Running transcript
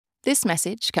This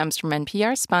message comes from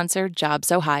NPR sponsor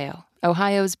Jobs Ohio.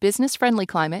 Ohio's business-friendly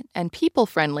climate and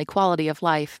people-friendly quality of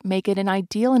life make it an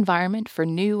ideal environment for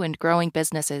new and growing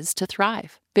businesses to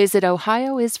thrive. Visit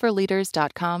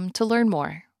ohioisforleaders.com to learn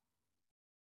more.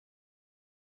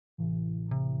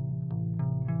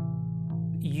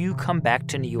 You come back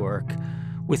to New York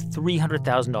with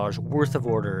 $300,000 worth of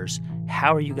orders.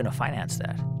 How are you going to finance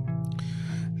that?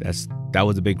 That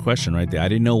was a big question right there. I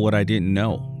didn't know what I didn't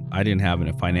know. I didn't have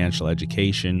a financial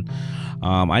education.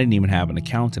 I didn't even have an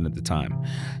accountant at the time.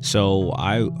 So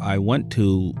I went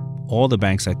to all the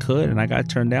banks I could, and I got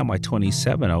turned down by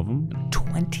 27 of them.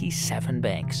 27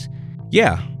 banks?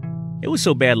 Yeah. It was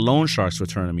so bad, loan sharks were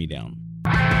turning me down.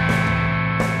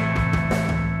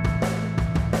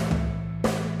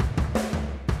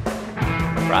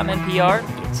 From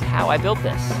NPR, it's How I Built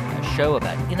This, a show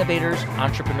about innovators,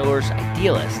 entrepreneurs,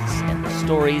 idealists, and the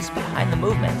stories behind the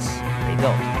movements they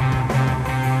built.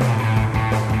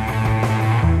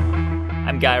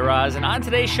 I'm Guy Raz, and on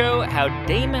today's show, how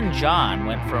Daymond John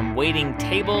went from waiting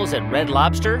tables at Red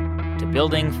Lobster to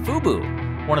building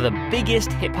FUBU, one of the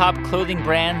biggest hip-hop clothing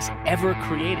brands ever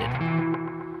created.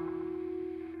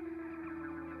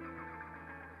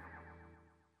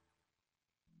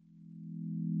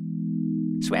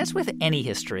 So as with any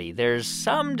history, there's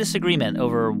some disagreement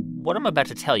over what I'm about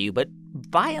to tell you, but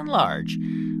by and large,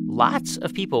 lots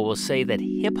of people will say that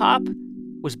hip-hop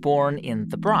was born in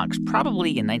the Bronx,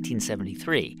 probably in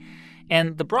 1973.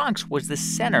 And the Bronx was the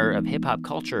center of hip-hop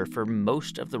culture for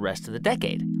most of the rest of the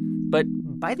decade. But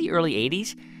by the early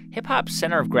 80s, hip-hop's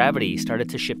center of gravity started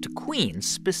to shift to Queens,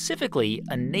 specifically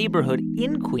a neighborhood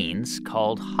in Queens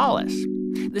called Hollis.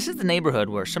 This is the neighborhood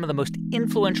where some of the most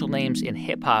influential names in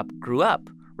hip-hop grew up.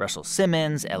 Russell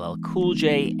Simmons, LL Cool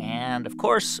J, and, of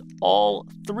course, all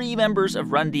three members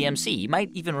of Run DMC. You might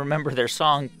even remember their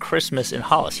song Christmas in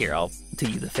Hollis. Here, I'll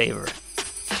do you the favor. It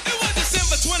was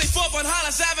December 24th on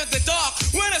Hollis Ave at the dark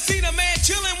when I seen a man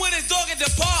chilling with his dog at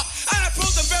the park. I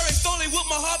approached him very slowly with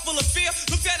my heart full of fear.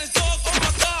 Looked at his dog, oh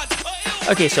my God.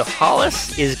 Okay, so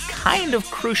Hollis is kind of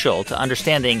crucial to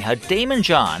understanding how Daymond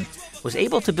John was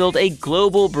able to build a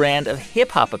global brand of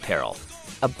hip-hop apparel,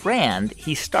 a brand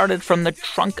he started from the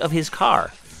trunk of his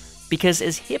car. Because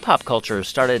as hip-hop culture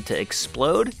started to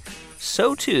explode,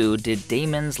 so too did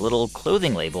Daymond's little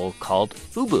clothing label called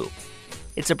FUBU.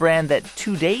 It's a brand that,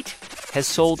 to date, has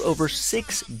sold over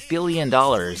 $6 billion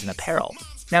in apparel.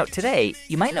 Now, today,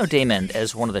 you might know Daymond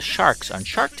as one of the sharks on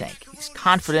Shark Tank. He's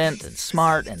confident and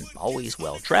smart and always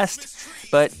well-dressed.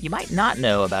 But you might not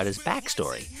know about his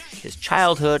backstory, his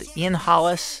childhood in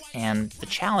Hollis, and the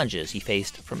challenges he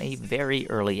faced from a very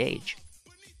early age.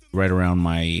 Right around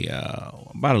my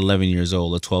about 11 years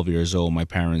old or 12 years old, my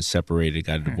parents separated,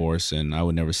 got a divorce, and I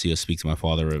would never see or speak to my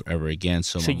father ever again.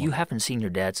 So you haven't seen your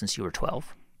dad since you were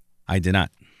 12? I did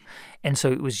not. And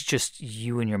so it was just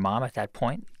you and your mom at that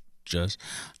point? Just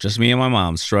me and my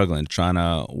mom struggling, trying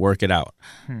to work it out.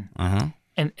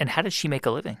 And how did she make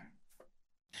a living?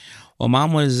 Well,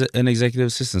 Mom was an executive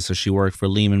assistant, so she worked for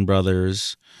Lehman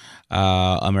Brothers,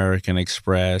 American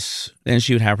Express. Then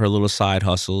she would have her little side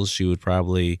hustles. She would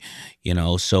probably,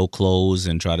 sew clothes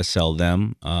and try to sell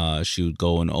them. She would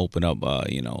go and open up,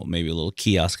 maybe a little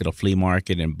kiosk at a flea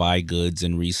market and buy goods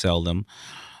and resell them.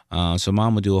 So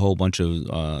Mom would do a whole bunch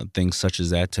of things such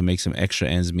as that to make some extra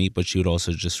ends meet, but she would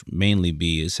also just mainly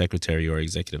be a secretary or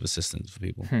executive assistant for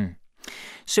people.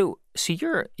 So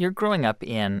you're growing up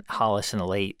in Hollis in the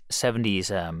late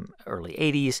 70s, early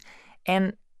 80s,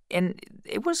 and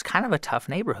it was kind of a tough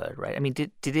neighborhood, right? I mean,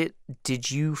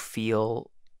 did you feel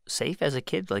safe as a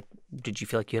kid? Like, did you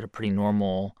feel like you had a pretty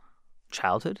normal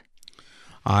childhood?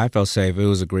 I felt safe. It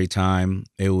was a great time.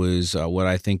 It was what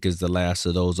I think is the last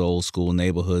of those old school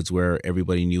neighborhoods where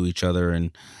everybody knew each other, and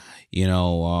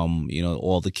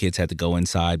all the kids had to go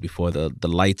inside before the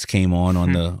lights came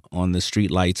on the street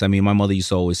lights. I mean, my mother used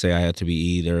to always say I had to be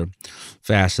either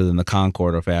faster than the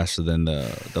Concorde or faster than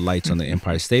the lights on the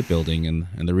Empire State Building,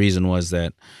 and the reason was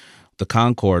that the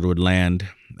Concorde would land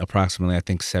approximately, I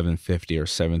think, 7:50 or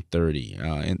 7:30,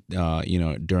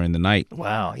 during the night.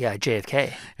 Wow, yeah, at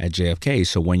JFK. At JFK.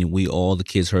 So when all the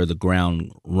kids heard the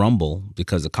ground rumble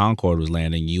because the Concorde was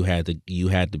landing, you had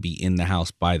to be in the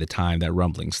house by the time that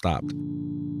rumbling stopped.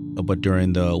 But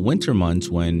during the winter months,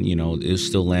 when it was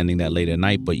still landing that late at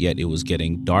night, but yet it was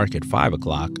getting dark at 5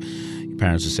 o'clock, your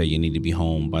parents would say you need to be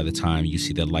home by the time you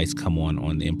see the lights come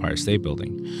on the Empire State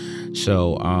Building.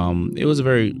 So it was a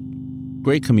very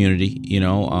great community, a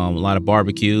lot of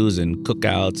barbecues and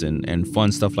cookouts and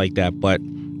fun stuff like that. But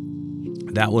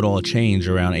that would all change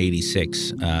around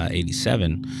 86,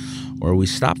 87, where we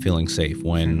stopped feeling safe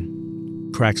when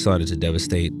crack started to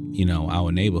devastate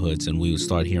our neighborhoods, and we would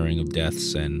start hearing of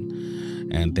deaths and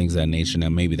things of that nature. Now,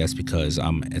 maybe that's because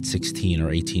I'm at 16 or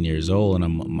 18 years old, and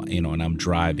I'm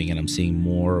driving and I'm seeing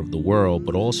more of the world,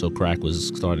 but also crack was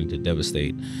starting to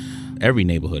devastate every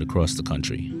neighborhood across the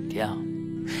country. Yeah.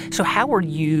 So how were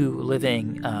you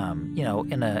living,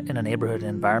 in a neighborhood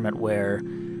environment where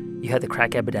you had the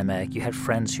crack epidemic, you had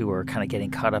friends who were kind of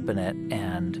getting caught up in it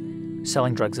and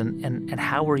selling drugs, and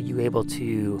how were you able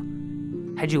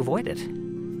to, how'd you avoid it?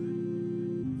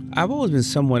 I've always been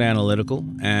somewhat analytical,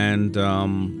 and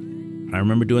I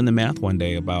remember doing the math one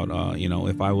day about,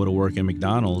 if I were to work in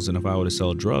McDonald's and if I were to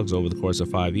sell drugs over the course of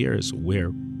 5 years,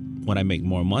 where would I make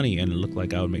more money? And it looked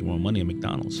like I would make more money at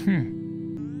McDonald's.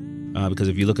 Because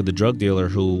if you look at the drug dealer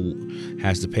who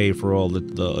has to pay for all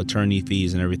the attorney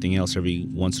fees and everything else every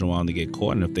once in a while to get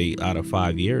caught, and if they, out of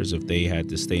 5 years, if they had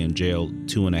to stay in jail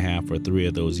 2.5 or 3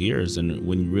 of those years,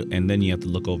 and then you have to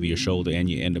look over your shoulder and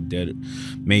you end up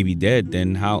maybe dead,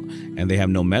 then how? And they have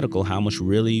no medical. How much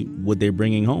really would they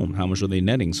bringing home? How much were they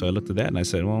netting? So I looked at that and I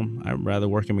said, well, I'd rather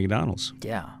work at McDonald's.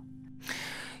 Yeah.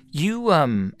 You,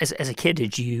 as a kid,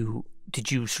 did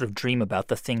you sort of dream about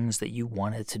the things that you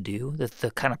wanted to do,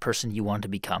 the kind of person you wanted to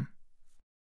become?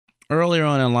 Earlier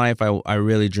on in life, I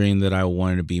really dreamed that I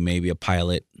wanted to be maybe a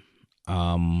pilot.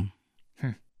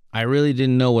 I really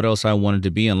didn't know what else I wanted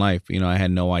to be in life. I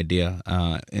had no idea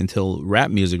until rap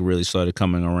music really started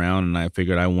coming around, and I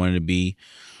figured I wanted to be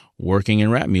working in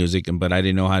rap music, but I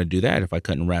didn't know how to do that if I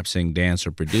couldn't rap, sing, dance,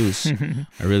 or produce.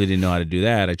 I really didn't know how to do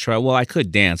that. I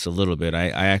could dance a little bit. I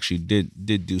actually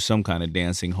did do some kind of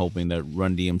dancing, hoping that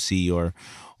Run DMC or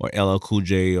LL Cool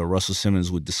J or Russell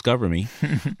Simmons would discover me.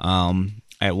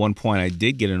 At one point, I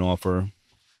did get an offer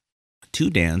to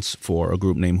dance for a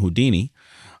group named Houdini.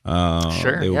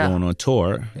 They were going on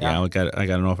tour. Yeah, I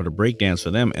got an offer to break dance for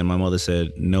them, and my mother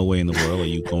said, "No way in the world are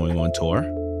you going on tour."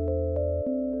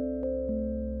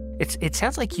 It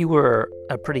sounds like you were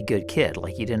a pretty good kid.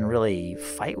 Like you didn't really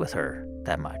fight with her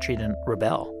that much. You didn't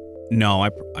rebel. No,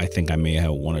 I think I may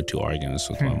have 1 or 2 arguments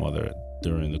with my mother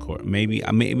during the course. Maybe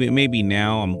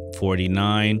now I'm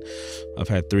 49. I've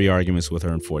had 3 arguments with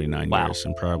her in 49 years,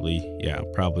 and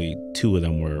probably 2 of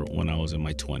them were when I was in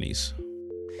my 20s.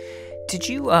 Did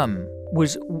you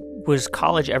was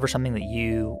college ever something that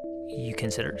you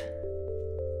considered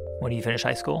when you finished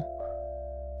high school?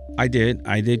 I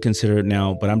did consider it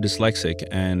now, but I'm dyslexic,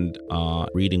 and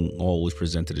reading always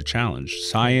presented a challenge.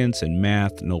 Science and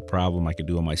math, no problem. I could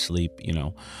do in my sleep,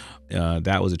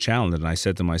 that was a challenge. And I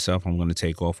said to myself, I'm going to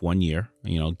take off 1 year,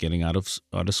 getting out of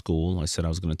school. I said I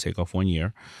was going to take off 1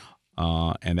 year.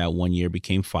 And that 1 year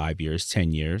became 5 years,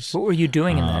 10 years. What were you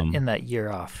doing in that year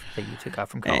off that you took off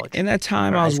from college? In that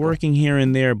time, I was working here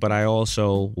and there, but I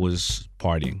also was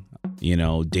partying,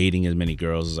 dating as many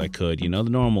girls as I could, the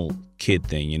normal kid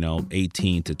thing,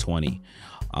 18 to 20.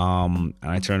 And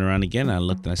I turned around again and I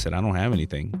looked and I said, I don't have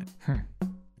anything.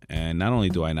 And not only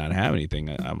do I not have anything,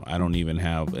 I don't even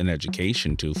have an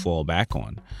education to fall back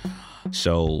on.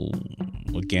 So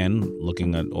again,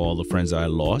 looking at all the friends that I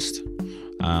lost,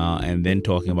 and then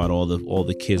talking about all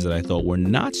the kids that I thought were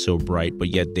not so bright, but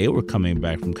yet they were coming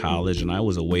back from college, and I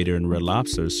was a waiter in Red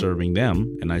Lobster serving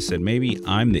them. And I said, maybe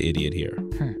I'm the idiot here.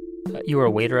 You were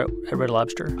a waiter at Red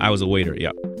Lobster? I was a waiter,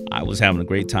 yeah. I was having a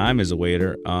great time as a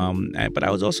waiter, but I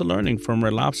was also learning from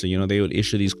Red Lobster. They would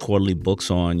issue these quarterly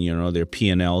books on, their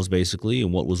P&Ls basically,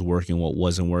 and what was working, what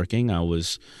wasn't working. I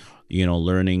was,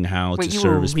 learning how to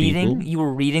service people. You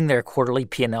were reading their quarterly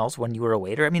P&Ls when you were a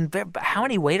waiter? I mean, how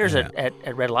many waiters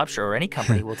at Red Lobster or any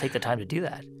company will take the time to do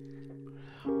that?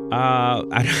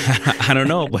 I don't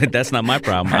know, but that's not my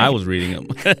problem. I was reading them.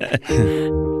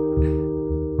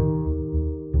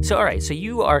 So, all right, so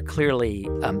you are clearly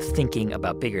thinking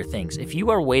about bigger things. If you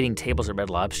are waiting tables at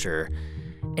Red Lobster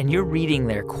and you're reading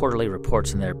their quarterly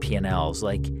reports and their P&Ls,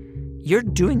 like, you're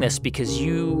doing this because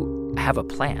you have a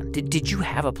plan. Did you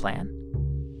have a plan?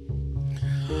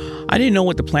 I didn't know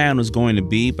what the plan was going to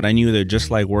be, but I knew that just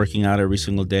like working out every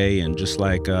single day and just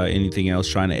like anything else,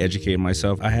 trying to educate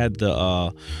myself, I had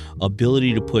the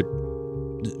ability to put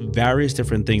various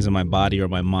different things in my body or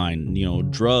my mind,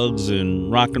 drugs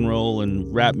and rock and roll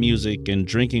and rap music and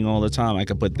drinking all the time. I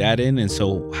could put that in, and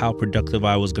so how productive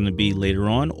I was going to be later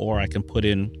on, or I can put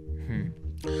in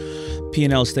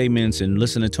P&L statements and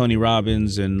listen to Tony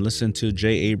Robbins and listen to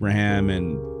Jay Abraham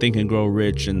and Think and Grow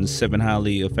Rich and 7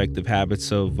 Highly Effective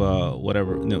Habits of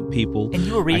people. And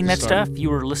you were reading that stuff? You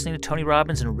were listening to Tony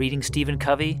Robbins and reading Stephen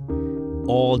Covey?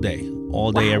 All day,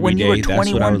 every day. When you were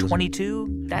 21,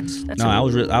 22? I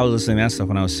was listening to that stuff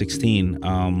when I was 16.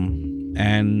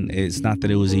 And it's not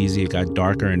that it was easy. It got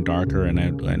darker and darker,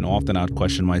 and often I'd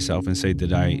question myself and say,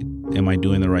 did I Am I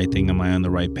doing the right thing? Am I on the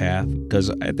right path? Because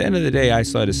at the end of the day, I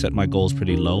started to set my goals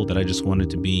pretty low, that I just wanted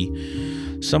to be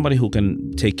somebody who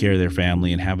can take care of their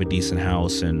family and have a decent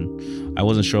house. And I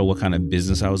wasn't sure what kind of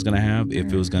business I was going to have,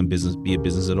 if it was going to be a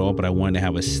business at all, but I wanted to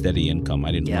have a steady income.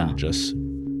 I didn't want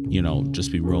to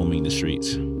just be roaming the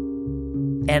streets.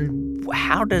 And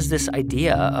how does this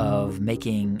idea of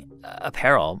making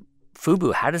apparel,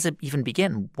 FUBU, how does it even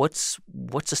begin? What's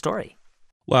the story?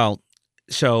 Well,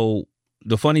 so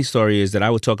the funny story is that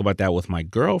I would talk about that with my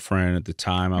girlfriend at the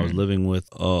time. I was living with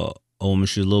a woman.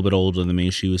 She was a little bit older than me.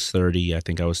 She was 30. I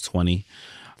think I was 20.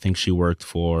 I think she worked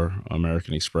for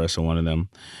American Express or one of them,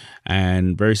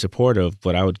 and very supportive.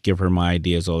 But I would give her my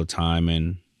ideas all the time.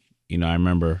 And, I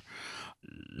remember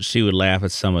she would laugh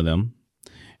at some of them.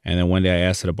 And then one day I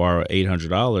asked her to borrow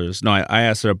 $800. No, I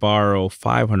asked her to borrow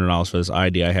 $500 for this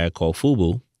idea I had called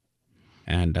FUBU.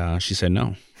 And she said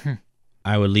no.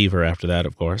 I would leave her after that,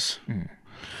 of course.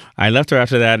 I left her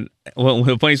after that. Well,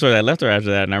 the funny story, I left her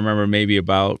after that, and I remember maybe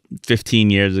about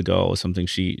 15 years ago or something,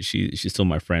 she's still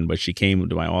my friend, but she came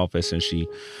to my office and she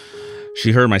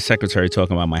heard my secretary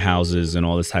talking about my houses and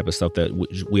all this type of stuff that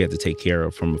we had to take care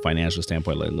of from a financial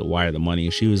standpoint, like the wire the money.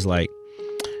 And she was like,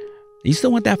 "You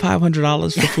still want that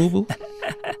 $500 for FUBU?"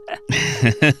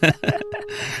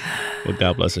 Well,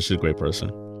 God bless her. She's a great person.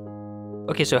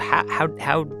 Okay, so how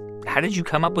did you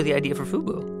come up with the idea for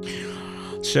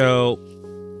FUBU? So,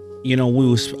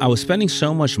 I was spending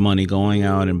so much money going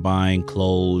out and buying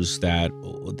clothes that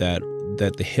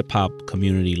the hip hop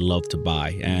community loved to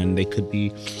buy, and they could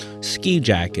be ski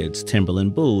jackets,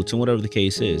 Timberland boots, and whatever the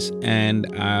case is. And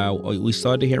we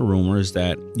started to hear rumors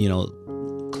that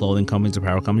clothing companies,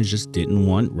 apparel companies just didn't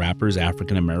want rappers,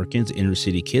 African Americans, inner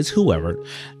city kids, whoever.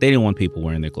 They didn't want people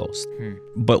wearing their clothes.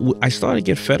 But I started to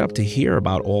get fed up to hear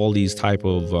about all these type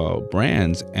of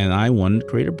brands, and I wanted to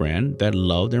create a brand that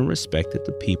loved and respected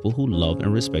the people who loved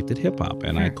and respected hip hop,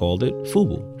 and I called it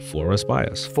FUBU, For Us By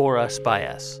Us. For Us By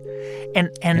Us.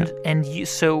 And you,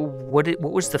 so what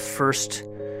was the first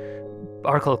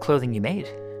article of clothing you made?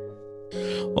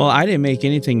 Well, I didn't make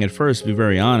anything at first, to be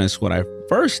very honest. What I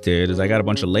first did is I got a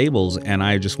bunch of labels, and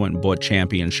I just went and bought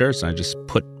Champion shirts, and I just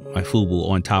put my FUBU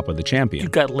on top of the Champion. You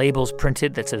got labels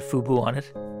printed that said FUBU on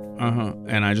it?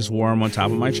 And I just wore them on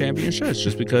top of my Champion shirts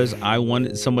just because I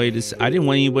wanted somebody to. I didn't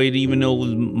want anybody to even know it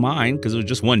was mine because it was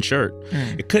just one shirt.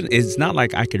 It's not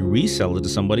like I could resell it to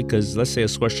somebody because let's say a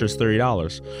sweatshirt's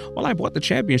 $30. Well, I bought the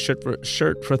Champion shirt for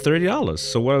 $30.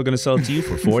 So what am I going to sell it to you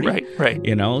for $40?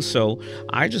 Right. So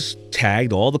I just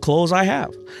tagged all the clothes I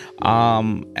have,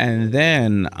 and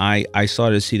then I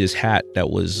started to see this hat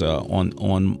that was on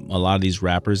a lot of these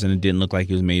rappers, and it didn't look like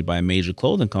it was made by a major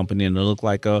clothing company, and it looked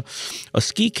like a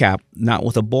ski cap, not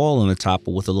with a ball on the top,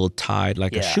 but with a little tied,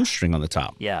 like a shoestring on the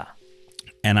top. Yeah.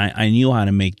 And I knew how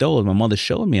to make those. My mother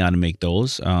showed me how to make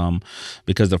those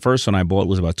because the first one I bought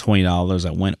was about $20.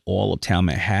 I went all uptown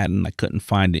Manhattan. I couldn't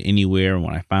find it anywhere. And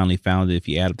when I finally found it, if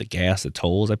you add up the gas, the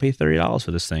tolls, I paid $30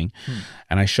 for this thing.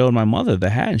 And I showed my mother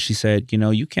the hat, and she said,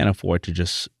 you can't afford to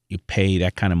just pay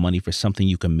that kind of money for something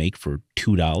you can make for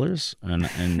 $2.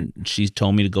 And she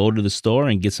told me to go to the store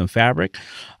and get some fabric.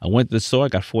 I went to the store. I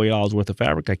got $40 worth of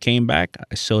fabric. I came back.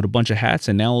 I sewed a bunch of hats,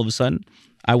 and now all of a sudden,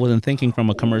 I wasn't thinking from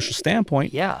a commercial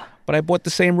standpoint. Yeah. But I bought the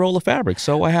same roll of fabric.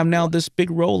 So I have now this big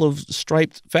roll of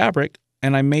striped fabric,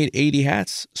 and I made 80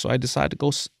 hats. So I decided to go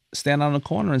stand on the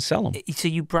corner and sell them. So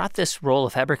you brought this roll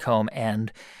of fabric home,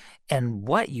 and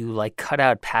what? You cut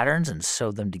out patterns and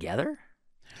sewed them together?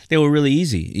 They were really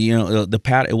easy. The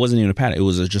pattern, it wasn't even a pattern. It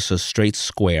was just a straight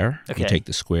square. Okay. You take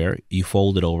the square, you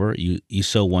fold it over, you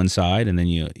sew one side, and then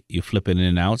you flip it in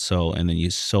and out. And then you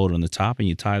sew it on the top, and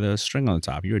you tie the string on the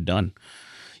top. You're done.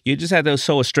 You just had to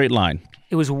sew a straight line.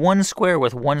 It was one square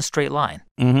with one straight line.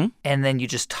 Mm-hmm. And then you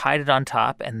just tied it on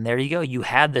top, and there you go. You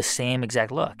had the same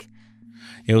exact look.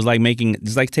 It was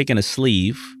like taking a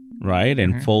sleeve, right,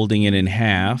 and folding it in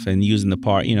half and using the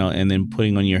part, and then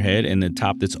putting on your head, and the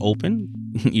top that's open,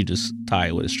 you just tie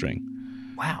it with a string.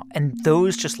 Wow. And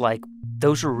those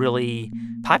those were really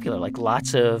popular.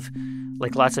 Lots of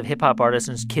hip hop artists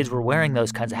and kids were wearing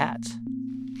those kinds of hats.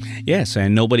 Yes,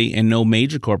 and no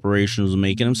major corporation was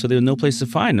making them, so there was no place to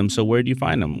find them. So where do you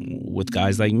find them? With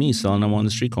guys like me selling them on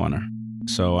the street corner.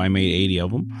 So I made 80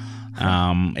 of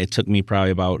them. It took me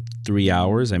probably about 3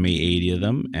 hours. I made 80 of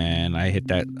them, and I hit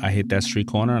that street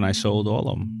corner, and I sold all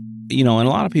of them. And a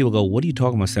lot of people go, "What are you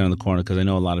talking about standing on the corner?" Because I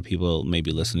know a lot of people may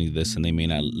be listening to this, and they may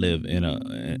not live in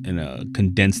a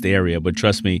condensed area. But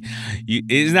trust me,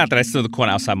 it's not that I stood on the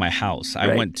corner outside my house.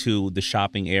 I went to the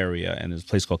shopping area, and there's a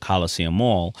place called Coliseum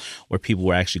Mall where people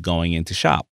were actually going in to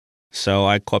shop. So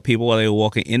I caught people while they were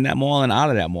walking in that mall and out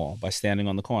of that mall by standing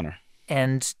on the corner.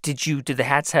 And did the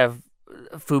hats have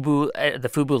FUBU, the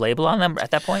FUBU label on them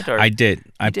at that point? Or I did.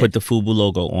 I did? put the FUBU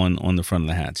logo on the front of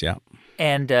the hats, yeah.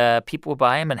 And people would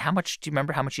buy them. And do you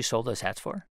remember how much you sold those hats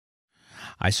for?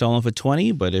 I sold them for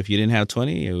 $20, but if you didn't have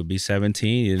 20, it would be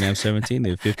 17. You didn't have 17,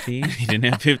 they were 15. You didn't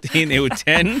have 15, they were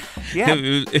 10. Yeah.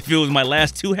 If it was my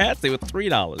last two hats, they were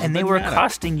 $3. And they were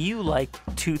costing you like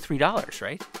 $2, $3,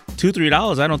 right? $2,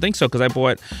 $3? I don't think so, because I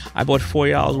bought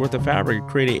 $40 worth of fabric,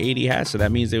 created 80 hats, so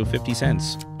that means they were 50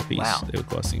 cents a piece. Wow. They were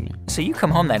costing me. So you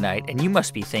come home that night, and you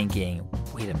must be thinking,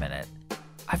 wait a minute,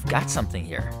 I've got something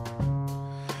here.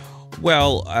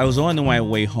 Well, I was on my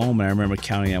way home, and I remember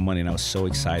counting that money, and I was so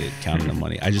excited counting the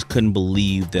money. I just couldn't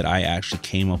believe that I actually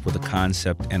came up with a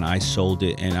concept, and I sold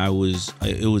it, and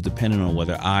it was dependent on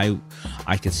whether I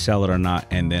could sell it or not.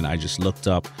 And then I just looked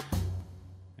up,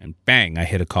 and bang, I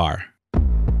hit a car.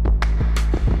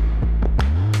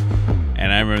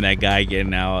 And I remember that guy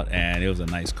getting out, and it was a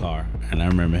nice car. And I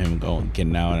remember him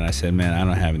getting out, and I said, "Man, I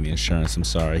don't have any insurance. I'm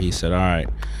sorry." He said, "All right.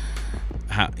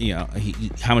 How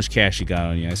much cash you got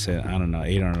on you?" I said, "I don't know,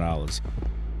 $800.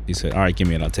 He said, "All right, give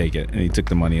me it. I'll take it." And he took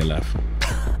the money and left.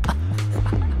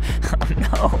 Oh,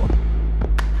 no.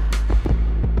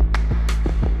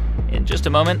 In just a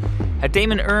moment, how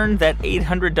Daymond earned that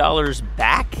 $800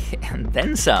 back and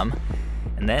then some,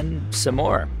 and then some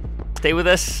more. Stay with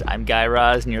us. I'm Guy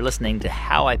Raz, and you're listening to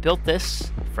How I Built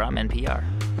This from NPR.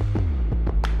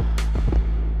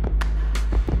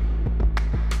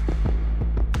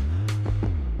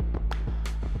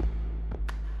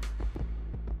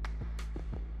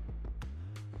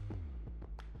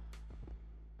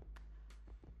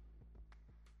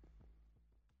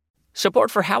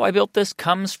 Support for How I Built This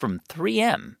comes from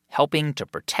 3M, helping to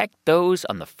protect those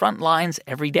on the front lines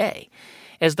every day.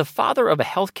 As the father of a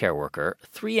healthcare worker,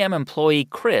 3M employee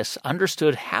Chris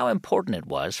understood how important it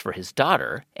was for his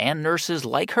daughter and nurses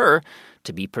like her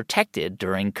to be protected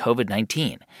during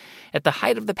COVID-19. At the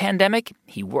height of the pandemic,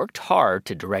 he worked hard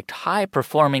to direct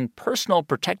high-performing personal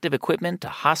protective equipment to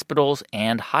hospitals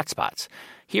and hotspots.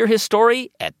 Hear his story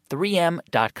at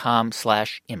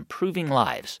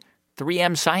 3m.com/improving-lives.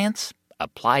 3M Science,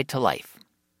 applied to life.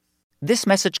 This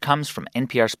message comes from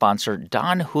NPR sponsor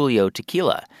Don Julio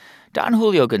Tequila. Don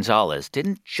Julio Gonzalez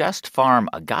didn't just farm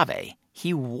agave,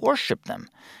 he worshipped them.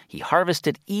 He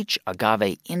harvested each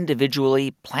agave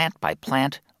individually, plant by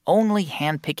plant, only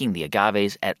handpicking the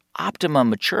agaves at optimum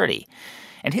maturity.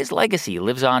 And his legacy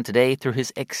lives on today through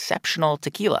his exceptional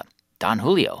tequila. Don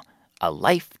Julio, a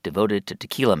life devoted to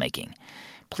tequila making.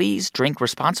 Please drink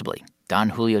responsibly.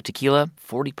 Don Julio Tequila,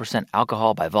 40%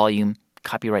 alcohol by volume,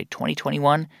 copyright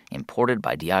 2021, imported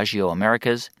by Diageo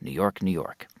Americas, New York, New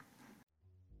York.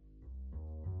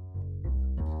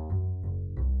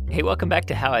 Hey, welcome back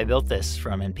to How I Built This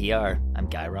from NPR. I'm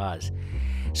Guy Raz.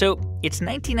 So it's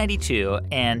 1992,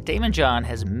 and Daymond John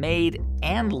has made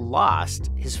and lost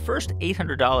his first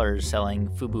 $800 selling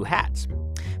FUBU hats.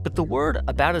 But the word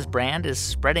about his brand is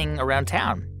spreading around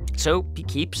town, so he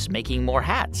keeps making more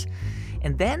hats.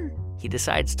 And then he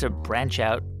decides to branch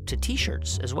out to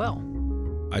T-shirts as well.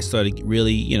 I started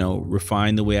really,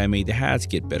 refine the way I made the hats,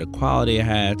 get better quality of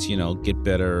hats, get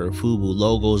better FUBU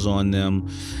logos on them,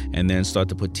 and then start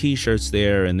to put T-shirts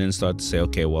there, and then start to say,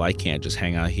 okay, well, I can't just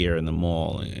hang out here in the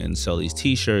mall and sell these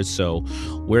T-shirts, so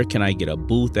where can I get a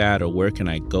booth at, or where can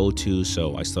I go to?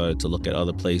 So I started to look at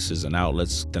other places and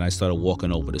outlets. Then I started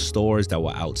walking over to stores that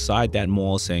were outside that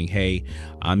mall saying, hey,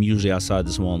 I'm usually outside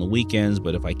this mall on the weekends,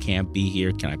 but if I can't be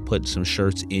here, can I put some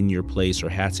shirts in your place or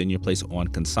hats in your place on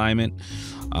consignment?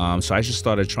 So I just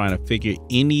started trying to figure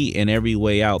any and every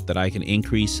way out that I can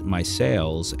increase my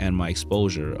sales and my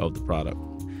exposure of the product.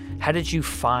 How did you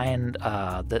find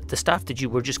the stuff?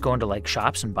 Were just going to like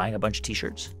shops and buying a bunch of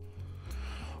T-shirts?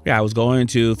 Yeah, I was going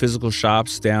to physical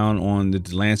shops down on the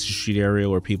Delancey Street area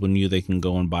where people knew they can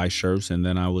go and buy shirts. And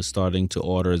then I was starting to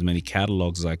order as many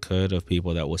catalogs as I could of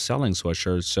people that were selling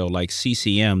sweatshirts. So like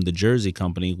CCM, the jersey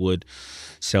company, would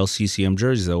sell CCM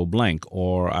jerseys that were blank.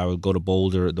 Or I would go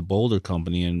to the Boulder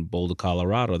company in Boulder,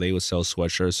 Colorado. They would sell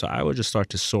sweatshirts. So I would just start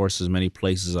to source as many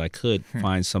places as I could,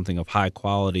 find something of high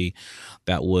quality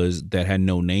that had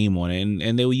no name on it.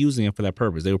 And they were using it for that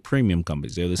purpose. They were premium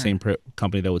companies. They were the same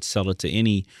company that would sell it to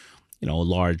any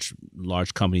large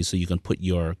company, so you can put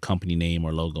your company name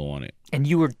or logo on it. And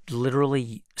you were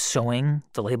literally sewing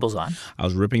the labels on? I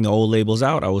was ripping the old labels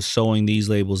out. I was sewing these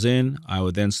labels in. I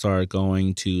would then start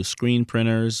going to screen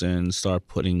printers and start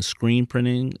putting screen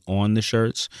printing on the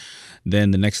shirts.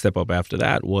 Then the next step up after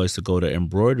that was to go to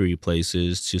embroidery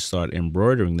places to start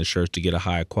embroidering the shirts to get a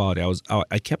higher quality.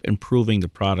 I kept improving the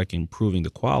product, improving the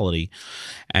quality,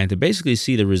 and to basically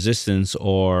see the resistance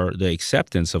or the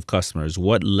acceptance of customers.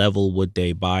 What level would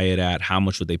they buy it at? How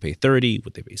much would they pay? 30?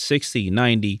 Would they pay 60,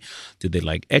 90? Did they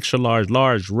like extra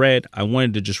large, red? I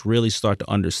wanted to just really start to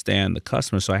understand the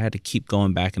customer, so I had to keep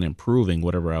going back and improving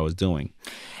whatever I was doing.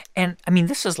 And, I mean,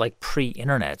 this is like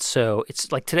pre-internet, so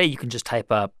it's like today you can just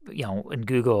type up, in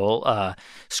Google,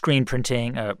 screen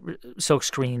printing, silk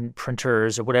screen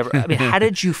printers or whatever. I mean, how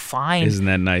did you find— Isn't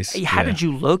that nice? How did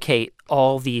you locate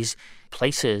all these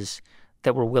places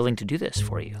that were willing to do this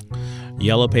for you?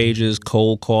 Yellow Pages,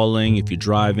 cold calling. If you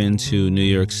drive into New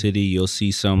York City, you'll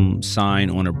see some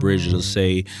sign on a bridge that'll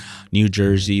say New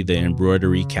Jersey, the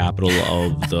embroidery capital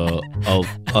of the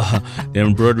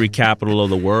embroidery capital of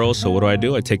the world. So what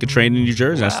do? I take a train to New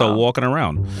Jersey and I start walking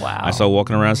around. Wow. I start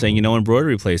walking around saying,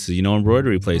 embroidery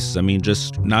places. I mean,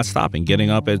 just not stopping, getting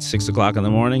up at 6 o'clock in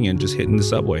the morning and just hitting the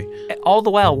subway. All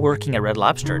the while working at Red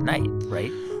Lobster at night,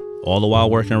 right? All the while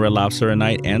working at Red Lobster at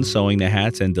night and sewing the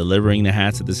hats and delivering the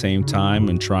hats at the same time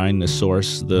and trying to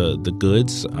source the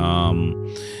goods.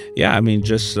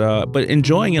 But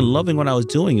enjoying and loving what I was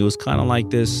doing. It was kind of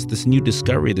like this new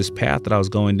discovery, this path that I was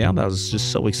going down that I was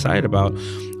just so excited about.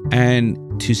 And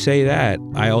to say that,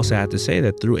 I also have to say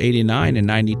that through 89 and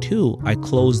 92, I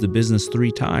closed the business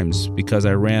 3 times because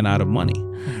I ran out of money.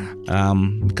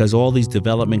 Because all these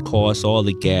development costs, all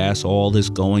the gas, all this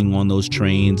going on those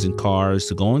trains and cars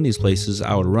to go in these places,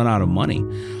 I would run out of money.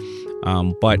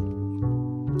 But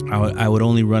I would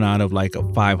only run out of like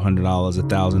 $500,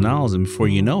 $1,000. And before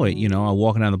you know it, I'm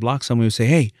walking down the block, somebody would say,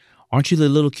 "Hey, aren't you the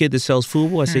little kid that sells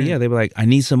FUBU?" I say, "Yeah." They'd be like, "I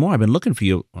need some more. I've been looking for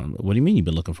you." "What do you mean you've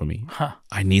been looking for me?"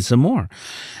 "I need some more."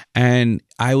 And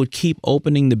I would keep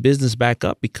opening the business back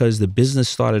up because the business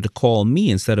started to call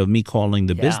me instead of me calling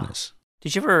the business.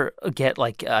 Did you ever get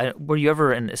were you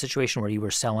ever in a situation where you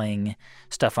were selling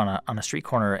stuff on a street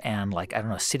corner and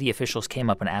city officials came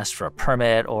up and asked for a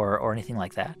permit or anything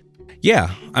like that? Yeah,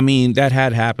 I mean, that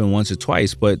had happened once or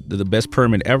twice, but the best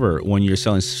permit ever when you're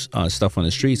selling stuff on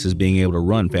the streets is being able to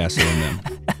run faster than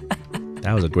them.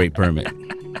 That was a great permit.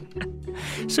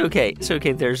 So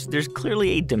there's clearly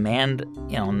a demand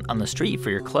on the street for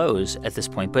your clothes at this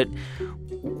point, but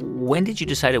when did you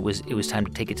decide it was time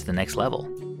to take it to the next level?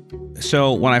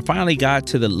 So when I finally got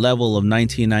to the level of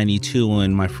 1992,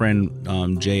 when my friend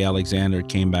Jay Alexander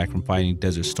came back from fighting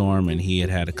Desert Storm and he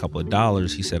had a couple of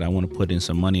dollars, he said, "I want to put in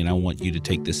some money and I want you to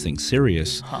take this thing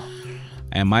serious."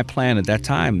 And my plan at that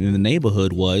time in the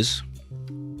neighborhood was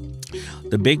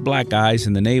the big black guys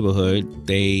in the neighborhood,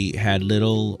 they had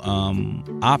little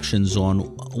options on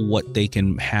what they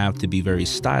can have to be very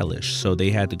stylish. So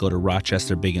they had to go to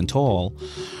Rochester Big and Tall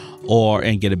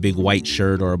and get a big white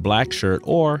shirt or a black shirt,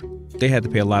 or they had to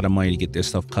pay a lot of money to get their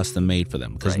stuff custom made for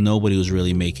them because nobody was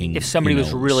really making. If somebody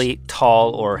was really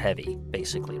tall or heavy,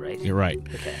 basically, right? You're right.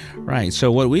 Okay. Right.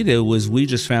 So what we did was we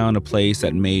just found a place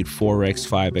that made 4X,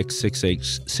 5X,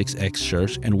 6X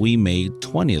shirts, and we made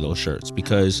 20 of those shirts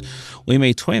because we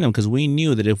made 20 of them because we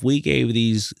knew that if we gave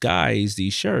these guys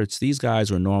these shirts, these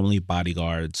guys were normally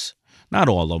bodyguards. Not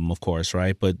all of them, of course,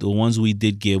 right? But the ones we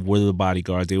did give were the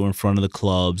bodyguards. They were in front of the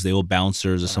clubs. They were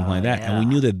bouncers or something like that. Yeah. And we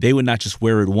knew that they would not just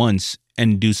wear it once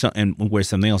and do something and wear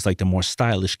something else like the more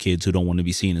stylish kids who don't want to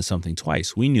be seen in something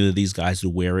twice. We knew that these guys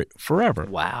would wear it forever.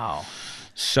 Wow.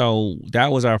 So that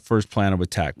was our first plan of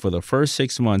attack. For the first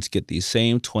 6 months, get these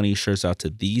same 20 shirts out to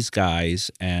these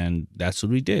guys, and that's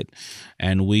what we did.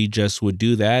 And we just would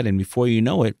do that, and before you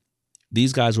know it,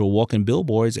 these guys were walking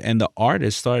billboards, and the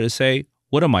artists started to say,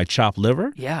 "What am I, chopped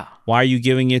liver? Yeah. Why are you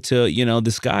giving it to,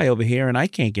 this guy over here and I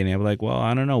can't get it?" I'm like, "Well,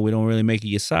 I don't know. We don't really make it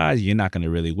your size. You're not going to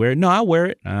really wear it." "No, I wear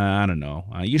it." "I don't know.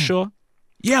 You sure?"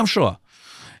 "Yeah, I'm sure."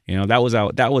 That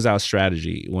was our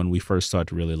strategy when we first started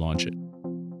to really launch it.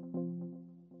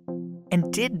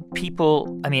 And did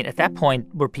people, at that point,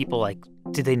 were people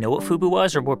did they know what FUBU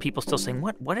was, or were people still saying,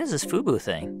 what is this FUBU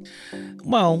thing?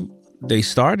 Well, they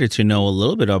started to know a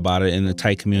little bit about it in the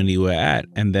tight community we're at.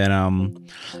 And then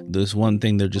this one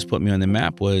thing that just put me on the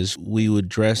map was we would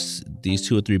dress these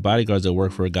 2 or 3 bodyguards that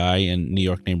work for a guy in New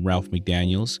York named Ralph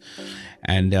McDaniels.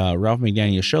 And Ralph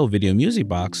McDaniels' show, Video Music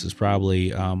Box, is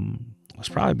probably It's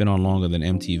probably been on longer than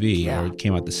MTV, Yeah. or it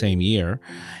came out the same year.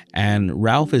 And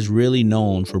Ralph is really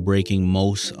known for breaking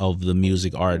most of the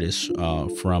music artists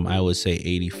from, I would say,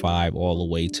 85 all the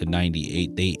way to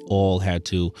 98. They all had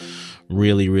to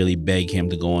really, really beg him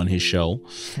to go on his show.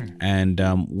 And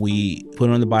we put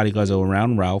on the bodyguards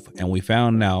around Ralph, and we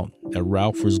found out that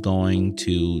Ralph was going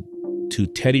to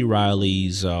Teddy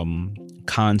Riley's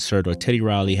concert, or Teddy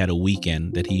Riley had a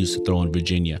weekend that he used to throw in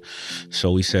Virginia.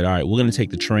 So we said, all right, we're going to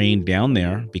take the train down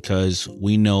there because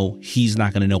we know he's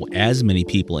not going to know as many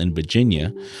people in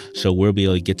Virginia. So we'll be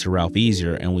able to get to Ralph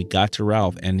easier. And we got to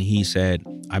Ralph, and he said,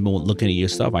 I've been looking at your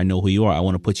stuff. I know who you are. I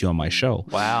want to put you on my show.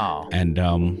 Wow. And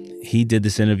he did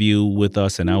this interview with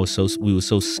us, and we were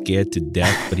so scared to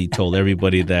death, but he told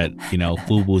everybody that,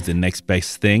 FUBU was the next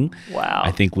best thing. Wow.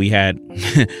 I think we had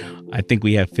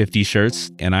 50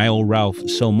 shirts, and I owe Ralph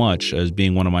so much as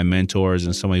being one of my mentors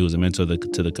and somebody who was a mentor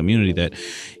to the community, that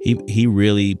he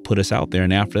really put us out there.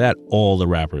 And after that, all the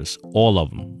rappers, all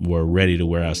of them, were ready to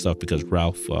wear our stuff because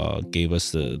Ralph gave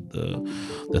us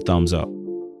the thumbs up.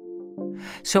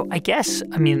 So I guess,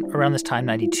 around this time,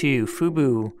 92,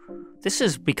 FUBU, this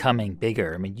is becoming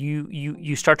bigger.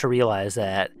 You start to realize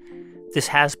that this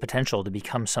has potential to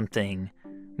become something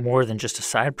more than just a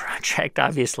side project,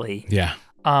 obviously. Yeah.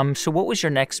 So what was your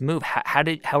next move?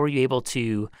 How were you able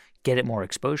to get it more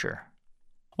exposure?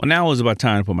 Well, now it was about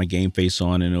time to put my game face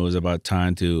on, and it was about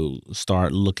time to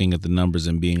start looking at the numbers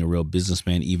and being a real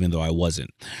businessman, even though I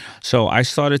wasn't. So I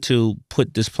started to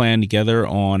put this plan together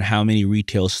on how many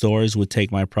retail stores would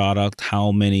take my product,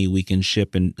 how many we can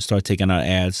ship, and start taking out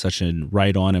ads such as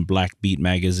Right On and Black Beat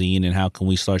magazine, and how can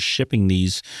we start shipping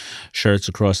these shirts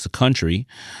across the country,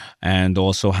 and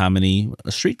also how many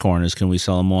street corners can we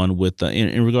sell them on with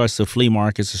in regards to flea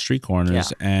markets and street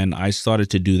corners. Yeah. And I started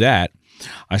to do that.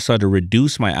 I started to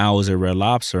reduce my hours at Red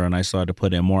Lobster, and I started to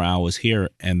put in more hours here.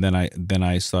 And then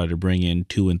I started to bring in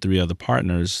 2 and 3 other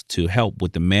partners to help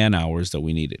with the man hours that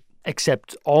we needed.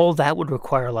 Except all that would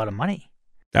require a lot of money.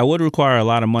 That would require a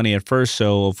lot of money at first.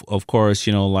 So of course,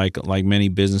 like many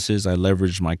businesses, I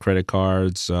leveraged my credit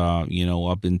cards.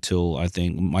 Up until I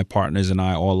think my partners and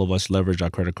I, all of us, leveraged our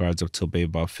credit cards up to maybe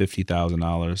about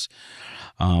 $50,000.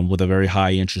 With a very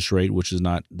high interest rate, which is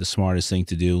not the smartest thing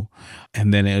to do.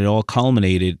 And then it all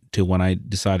culminated to when I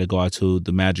decided to go out to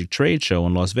the Magic Trade Show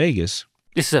in Las Vegas.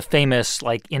 This is a famous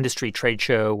industry trade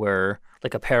show where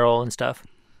apparel and stuff.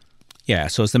 Yeah,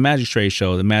 so it's the Magic Trade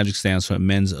Show. The Magic stands for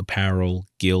Men's Apparel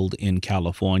Guild in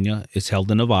California. It's held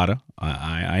in Nevada.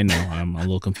 I know. I'm a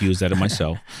little confused at it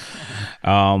myself.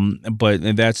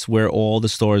 But that's where all the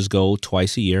stores go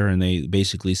twice a year, and they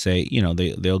basically say,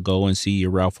 they'll go and see your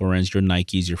Ralph Lauren's, your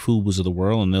Nikes, your FUBUs of the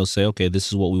world, and they'll say, okay, this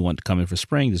is what we want to come in for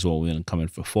spring. This is what we want to come in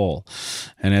for fall.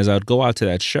 And as I would go out to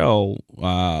that show,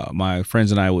 my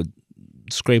friends and I would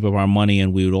scrape up our money,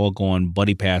 and we would all go on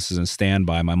buddy passes and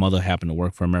standby. My mother happened to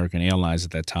work for American Airlines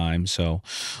at that time, so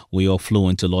we all flew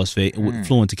into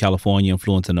flew into California and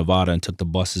flew into Nevada and took the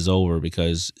buses over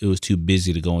because it was too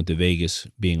busy to go into Vegas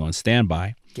being on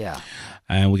standby. Yeah.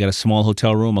 And we got a small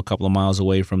hotel room a couple of miles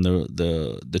away from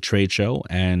the trade show,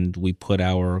 and we put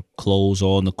our clothes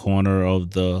all in the corner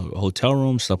of the hotel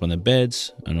room, slept on the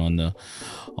beds and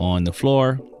on the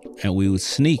floor. And we would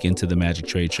sneak into the Magic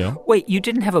Trade Show. Wait, you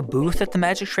didn't have a booth at the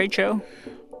Magic Trade Show?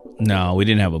 No, we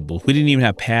didn't have a booth. We didn't even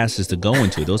have passes to go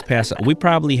into. Those passes, we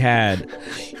probably had,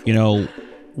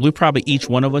 each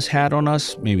one of us had on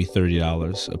us maybe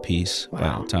 $30 a piece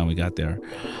by the time we got there.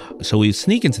 So we'd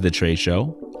sneak into the trade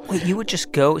show. Wait, you would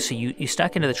just go, so you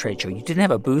snuck into the trade show. You didn't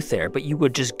have a booth there, but you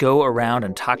would just go around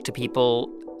and talk to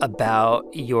people about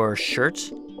your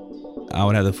shirts? I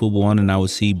would have the FUBU on, and I would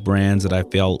see brands that I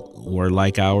felt were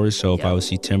like ours. So if I would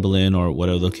see Timberland or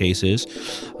whatever the case is,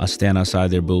 I'll stand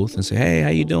outside their booth and say, hey, how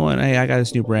you doing? Hey, I got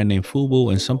this new brand named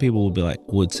FUBU. And some people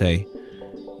would say,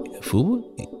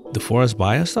 FUBU? The Forest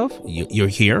Bio stuff? You're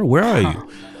here? Where are you?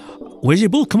 Where's your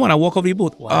booth? Come on, I'll walk over to your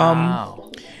booth.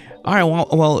 Wow. All right,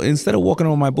 well, instead of walking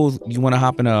over my booth, you want to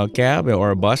hop in a cab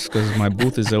or a bus? Because my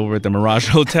booth is over at the Mirage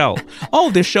Hotel.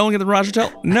 Oh, they're showing at the Mirage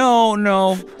Hotel? No,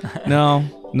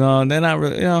 they're not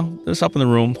really, they're up in the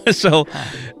room. So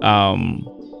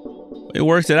it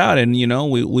worked it out. And,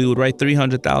 we would write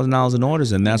 $300,000 in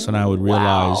orders. And that's when I would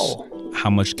realize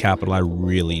how much capital I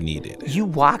really needed. You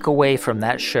walk away from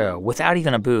that show without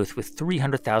even a booth with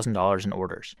 $300,000 in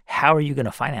orders. How are you going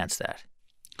to finance that?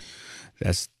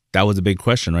 That was a big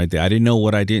question right there. I didn't know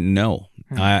what I didn't know.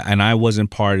 And I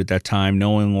wasn't part at that time,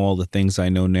 knowing all the things I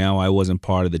know now. I wasn't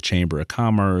part of the Chamber of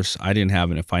Commerce. I didn't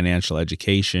have a financial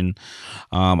education.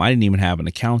 I didn't even have an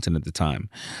accountant at the time.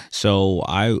 So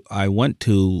I went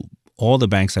to all the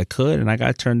banks I could, and I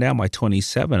got turned down by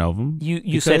 27 of them.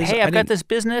 You said, hey, I've got this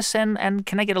business, and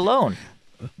can I get a loan?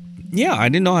 Yeah, I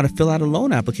didn't know how to fill out a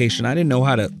loan application. I didn't know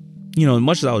how to, as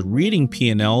much as I was reading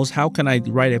P&Ls, how can I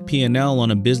write a P&L on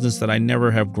a business that I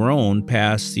never have grown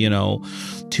past,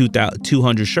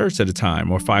 200 shirts at a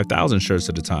time or 5,000 shirts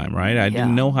at a time, right? I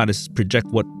didn't know how to project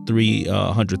what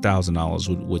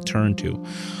 $300,000 would turn to.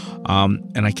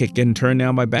 And I kept getting turned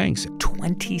down by banks.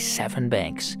 27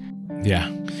 banks.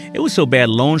 Yeah. It was so bad,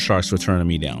 loan sharks were turning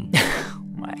me down.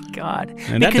 My God.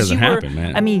 And that doesn't happen,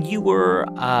 man. I mean, you were,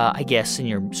 I guess, in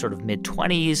your sort of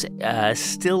mid-20s,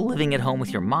 still living at home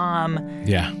with your mom.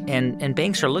 Yeah. And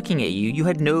banks are looking at you. You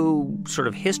had no sort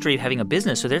of history of having a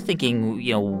business, so they're thinking,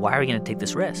 why are we going to take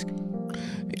this risk?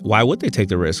 Why would they take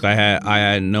the risk? I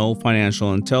had no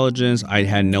financial intelligence. I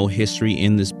had no history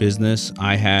in this business.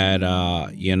 I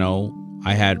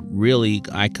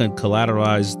couldn't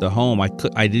collateralize the home. I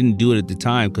didn't do it at the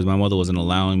time because my mother wasn't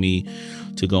allowing me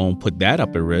to go and put that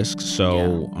up at risk.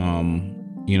 So,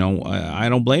 I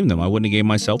don't blame them. I wouldn't have gave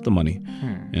myself the money,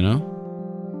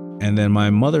 And then my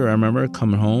mother, I remember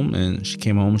coming home, and she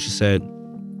came home and she said,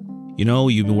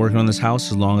 you've been working on this house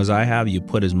as long as I have. You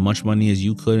put as much money as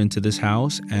you could into this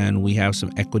house, and we have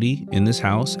some equity in this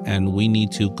house, and we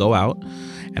need to go out.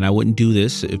 And I wouldn't do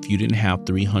this if you didn't have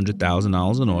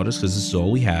 $300,000 in orders, because this is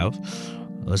all we have.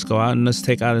 Let's go out and let's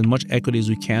take out as much equity as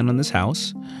we can on this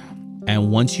house.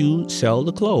 And once you sell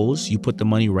the clothes, you put the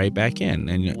money right back in,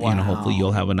 and hopefully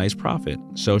you'll have a nice profit.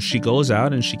 So she goes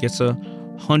out and she gets a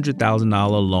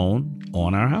 $100,000 loan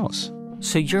on our house.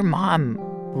 So your mom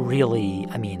really,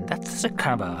 that's a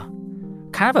kind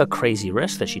of a crazy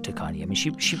risk that she took on you. I mean,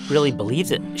 she really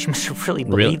believed it. She must have really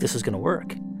believed this was going to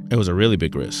work. It was a really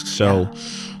big risk. So,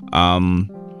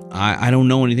 I don't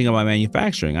know anything about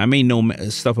manufacturing. I may know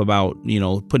stuff about,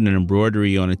 putting an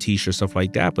embroidery on a T-shirt, stuff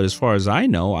like that. But as far as I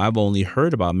know, I've only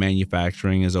heard about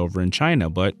manufacturing as over in China.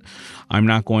 But I'm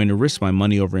not going to risk my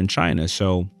money over in China.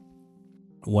 So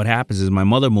what happens is my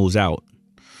mother moves out.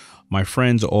 My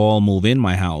friends all move in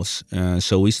my house.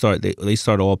 So they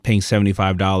start all paying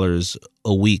 $75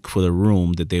 a week for the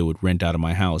room that they would rent out of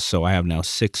my house. So I have now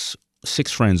six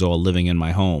friends all living in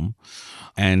my home.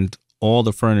 And all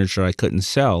the furniture I couldn't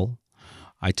sell,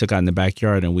 I took out in the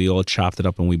backyard, and we all chopped it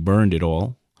up and we burned it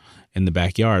all in the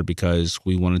backyard because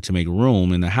we wanted to make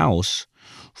room in the house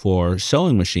for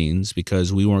sewing machines,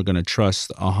 because we weren't going to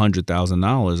trust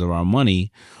 $100,000 of our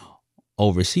money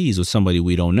overseas with somebody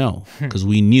we don't know, because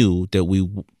we knew that we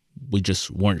just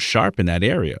weren't sharp in that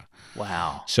area.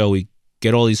 Wow. So we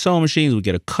get all these sewing machines, we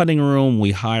get a cutting room,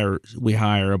 we hire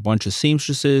a bunch of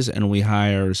seamstresses, and we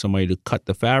hire somebody to cut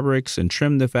the fabrics and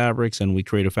trim the fabrics, and we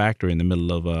create a factory in the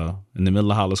middle of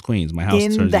Hollis, Queens. My house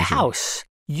in the house.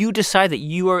 You decide that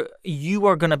you are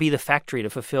going to be the factory to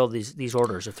fulfill these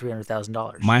orders of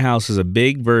 $300,000. My house is a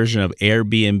big version of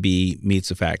Airbnb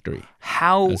meets a factory.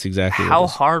 That's exactly how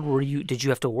hard did you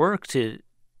have to work to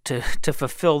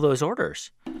fulfill those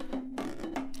orders?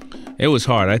 It was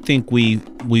hard. I think we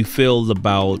filled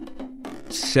about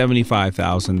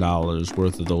 $75,000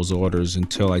 worth of those orders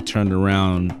until I turned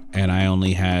around and I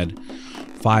only had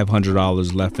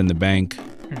 $500 left in the bank,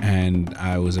 and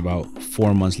I was about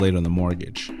 4 months late on the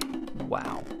mortgage.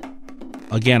 Wow.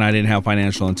 Again, I didn't have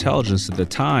financial intelligence at the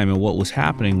time, and what was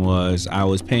happening was I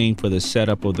was paying for the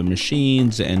setup of the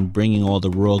machines and bringing all the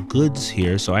raw goods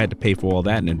here, so I had to pay for all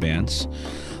that in advance.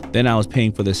 Then I was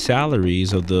paying for the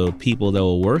salaries of the people that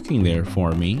were working there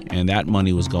for me, and that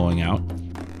money was going out.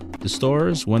 The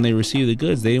stores, when they receive the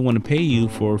goods, they didn't want to pay you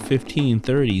for 15,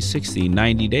 30, 60,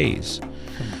 90 days.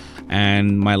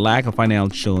 And my lack of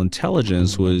financial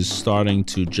intelligence was starting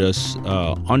to just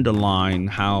underline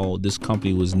how this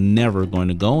company was never going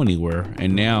to go anywhere.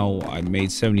 And now I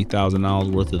made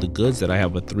 $70,000 worth of the goods that I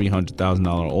have a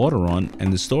 $300,000 order on,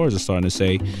 and the stores are starting to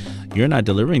say, you're not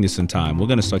delivering this in time. We're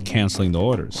going to start canceling the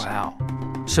orders. Wow.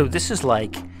 So this is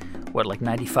like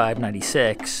 95,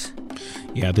 96?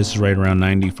 Yeah, this is right around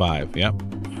 95. Yep.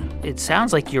 It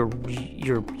sounds like you're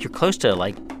close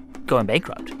to going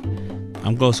bankrupt.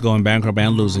 I'm close to going bankrupt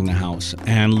and losing the house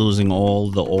and losing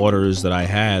all the orders that I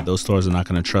had. Those stores are not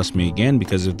going to trust me again,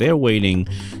 because if they're waiting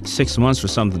 6 months for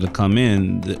something to come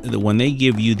in, when they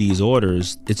give you these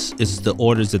orders, it's the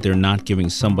orders that they're not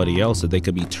giving somebody else that they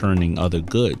could be turning other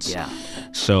goods. Yeah.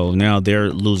 So now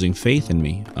they're losing faith in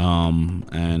me,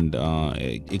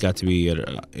 it got to be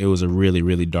it was a really,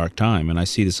 really dark time, and I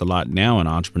see this a lot now in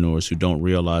entrepreneurs who don't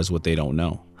realize what they don't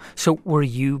know. So were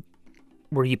you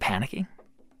panicking?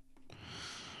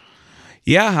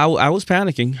 Yeah, I was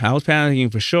panicking. I was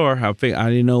panicking for sure. I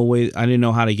didn't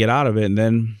know how to get out of it. And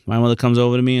then my mother comes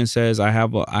over to me and says, I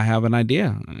have an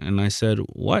idea. And I said,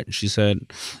 what? She said,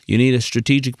 you need a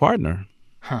strategic partner.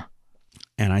 Huh.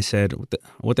 And I said,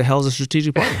 what the hell is a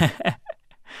strategic partner?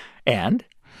 And?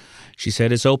 She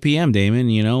said, it's OPM, Daymond.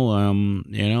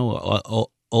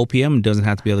 OPM doesn't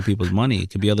have to be other people's money.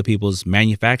 It could be other people's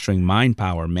manufacturing, mind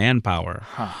power, manpower,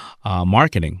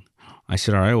 marketing. I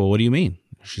said, all right, well, what do you mean?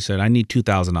 She said, I need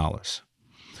 $2,000.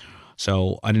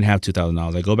 So I didn't have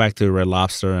 $2,000. I go back to Red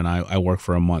Lobster and I work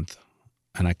for a month.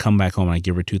 And I come back home and I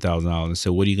give her $2,000 and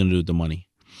said, what are you going to do with the money?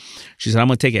 She said, I'm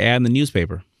going to take an ad in the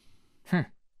newspaper.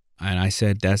 And I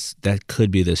said, that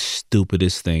could be the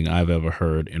stupidest thing I've ever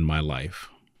heard in my life.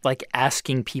 Like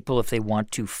asking people if they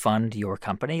want to fund your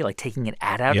company, like taking an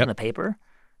ad out in the paper?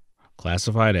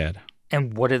 Classified ad.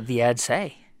 And what did the ad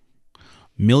say?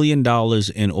 $1 million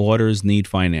in orders need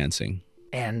financing.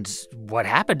 And what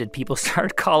happened? Did people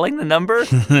start calling the number?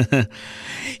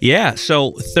 Yeah,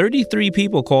 so 33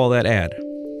 people call that ad.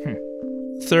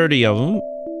 30 of them,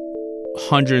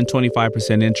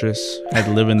 125% interest, had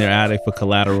to live in their attic for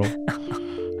collateral.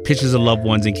 Pictures of loved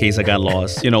ones in case I got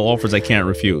lost. Offers I can't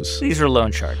refuse. These are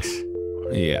loan sharks.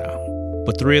 Yeah,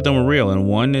 but 3 of them were real, and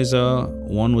one was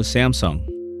Samsung.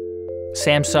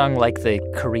 Samsung, like the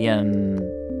Korean...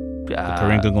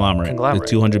 Korean conglomerate. The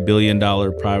 $200 billion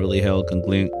privately held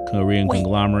Korean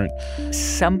conglomerate.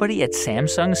 Somebody at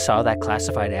Samsung saw that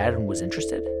classified ad and was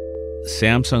interested?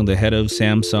 Samsung, the head of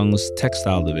Samsung's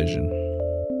textile division.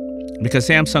 Because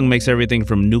Samsung makes everything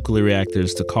from nuclear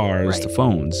reactors to cars to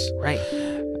phones. Right.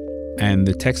 And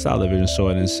the textile division saw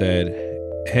it and said,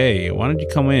 hey, why don't you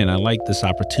come in? I like this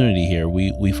opportunity here.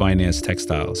 We finance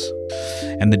textiles.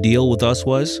 And the deal with us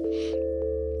was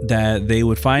that they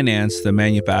would finance the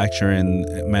manufacturing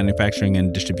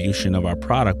and distribution of our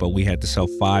product, but we had to sell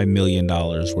 $5 million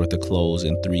worth of clothes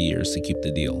in 3 years to keep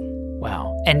the deal.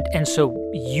 Wow. And so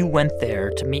you went there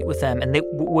to meet with them, and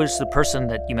was the person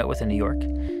that you met with in New York?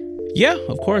 Yeah,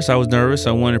 of course. I was nervous.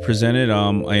 I wanted to present it.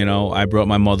 I brought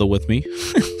my mother with me.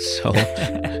 So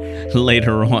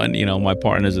later on, my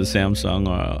partners at Samsung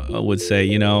would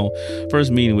say,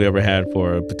 first meeting we ever had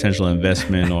for a potential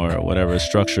investment or whatever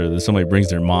structure, that somebody brings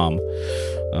their mom.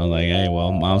 I was like, hey,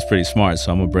 well, mom's pretty smart,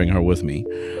 so I'm going to bring her with me.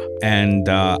 And,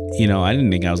 I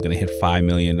didn't think I was going to hit $5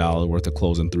 million worth of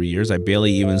clothes in 3 years. I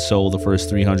barely even sold the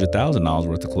first $300,000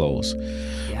 worth of clothes.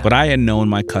 Yeah. But I had known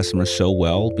my customers so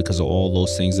well because of all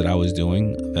those things that I was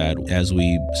doing that as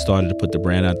we started to put the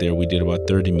brand out there, we did about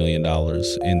 $30 million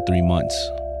in 3 months.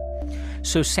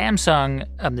 So Samsung,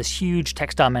 this huge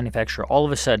textile manufacturer, all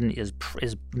of a sudden is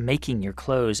making your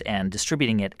clothes and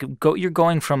distributing it. You're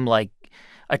going from like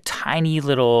a tiny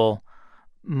little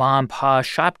mom and pop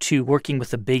shop to working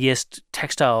with the biggest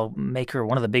textile maker,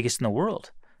 one of the biggest in the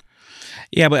world.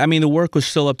 Yeah, but the work was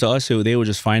still up to us. They were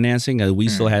just financing. We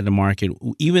still had to market.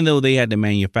 Even though they had to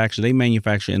manufacture, they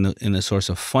manufacture in the source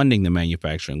of funding the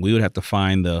manufacturing. We would have to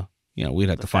find we'd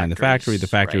have to find the factory. The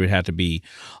factory would have to be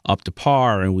up to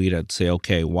par, and we'd have to say,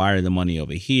 okay, wire the money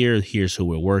over here. Here's who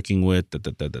we're working with.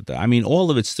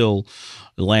 All of it still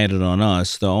landed on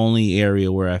us. The only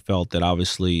area where I felt that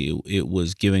obviously it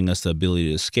was giving us the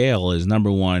ability to scale is, number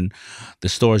one, the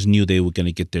stores knew they were going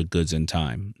to get their goods in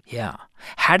time. Yeah.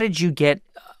 How did you get,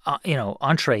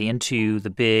 entree into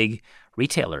the big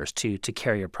retailers to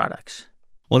carry your products?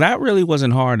 Well, that really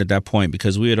wasn't hard at that point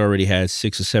because we had already had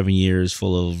 6 or 7 years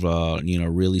full of,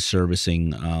 really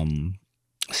servicing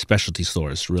specialty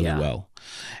stores really well.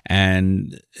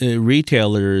 And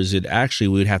retailers, we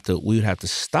would have to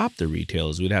stop the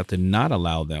retailers. We'd have to not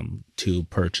allow them to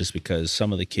purchase because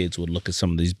some of the kids would look at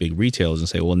some of these big retailers and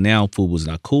say, well, now FUBU's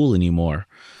not cool anymore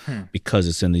because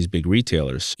it's in these big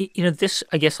retailers. This,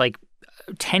 I guess, like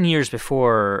 10 years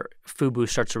before FUBU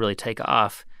starts to really take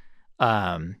off,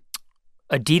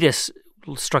 Adidas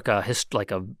struck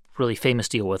a really famous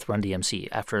deal with Run DMC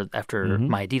after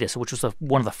My Adidas, which was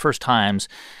one of the first times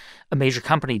a major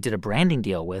company did a branding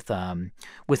deal with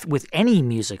any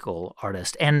musical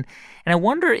artist. And I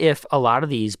wonder if a lot of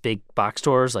these big box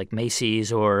stores like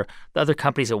Macy's or the other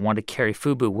companies that wanted to carry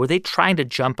FUBU, were they trying to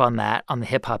jump on the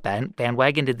hip-hop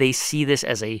bandwagon? Did they see this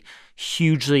as a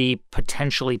hugely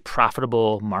potentially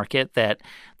profitable market that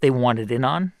they wanted in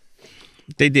on?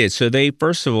 They did. So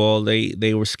first of all,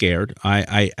 they were scared.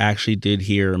 I actually did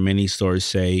hear many stores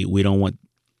say, we don't want,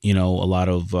 a lot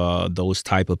of those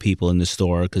type of people in the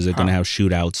store because they're going to have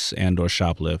shootouts and or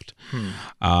shoplift.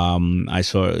 I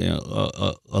saw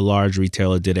a large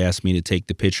retailer did ask me to take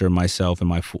the picture of myself and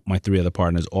my 3 other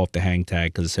partners off the hang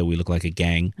tag because they said we look like a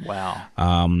gang. Wow.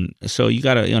 So you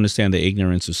got to understand the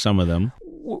ignorance of some of them.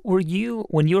 Were you,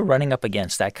 when you were running up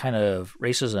against that kind of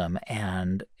racism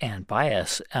and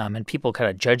bias, and people kind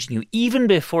of judging you even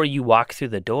before you walked through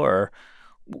the door,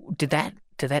 did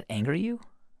that anger you?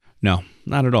 No,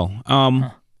 not at all.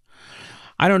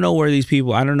 I don't know where these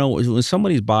people, I don't know, when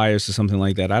somebody's biased or something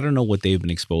like that, I don't know what they've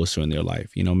been exposed to in their life.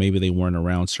 You know, maybe they weren't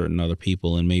around certain other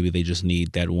people, and maybe they just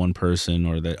need that one person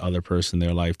or that other person in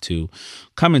their life to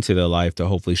come into their life to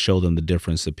hopefully show them the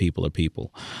difference that people are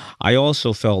people. I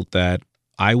also felt that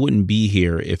I wouldn't be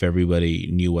here if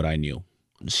everybody knew what I knew.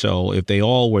 So if they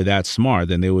all were that smart,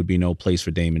 then there would be no place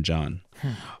for Daymond John.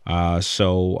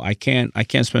 So I can't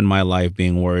spend my life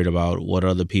being worried about what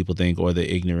other people think or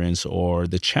the ignorance or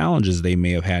the challenges they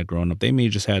may have had growing up. They may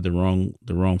have just had the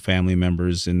wrong family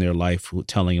members in their life who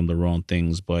telling them the wrong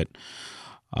things. But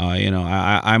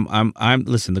I'm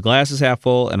listen. The glass is half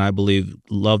full, and I believe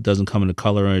love doesn't come in a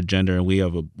color or a gender.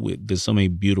 And there's so many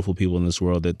beautiful people in this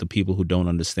world that the people who don't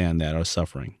understand that are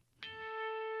suffering.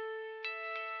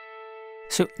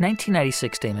 So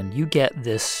 1996, Daymond, you get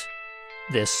this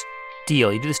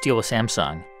deal. You do this deal with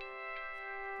Samsung.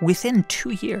 Within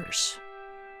 2 years,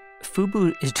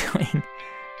 FUBU is doing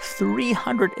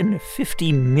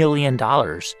 $350 million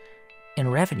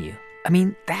in revenue. I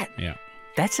mean,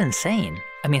 that's insane.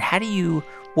 I mean,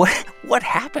 what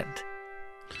happened?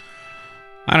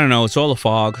 I don't know. It's all a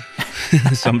fog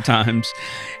sometimes.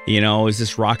 It's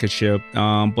this rocket ship.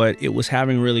 But it was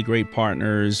having really great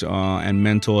partners and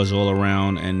mentors all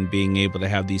around and being able to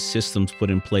have these systems put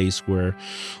in place where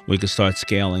we could start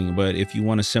scaling. But if you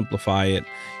want to simplify it,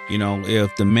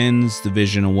 if the men's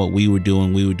division of what we were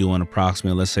doing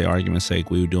approximately, let's say argument's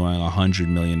sake, we were doing $100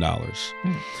 million.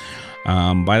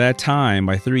 By that time,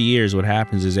 by 3 years, what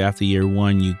happens is after year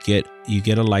one, you get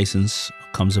a license,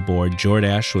 comes aboard.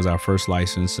 Jordache was our first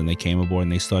license, and they came aboard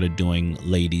and they started doing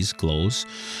ladies' clothes.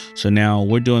 So now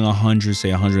we're doing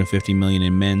 150 million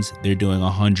in men's. They're doing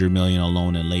 100 million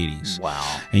alone in ladies.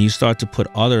 Wow. And you start to put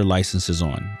other licenses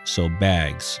on. So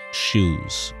bags,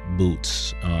 shoes,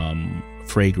 boots,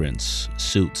 fragrance,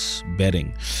 suits,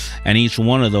 bedding. And each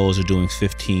one of those are doing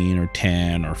 15 or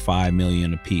 10 or 5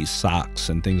 million a piece, socks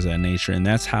and things of that nature. And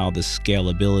that's how the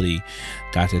scalability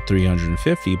got to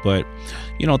 350. But,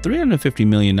 $350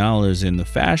 million in the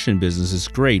fashion business is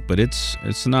great, but it's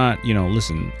not,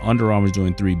 listen, Under Armour's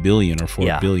doing 3 billion or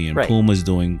 4 billion. Right. Puma's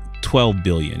doing 12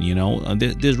 billion,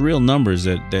 there's real numbers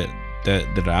that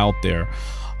are out there,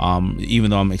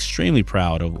 even though I'm extremely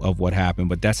proud of what happened,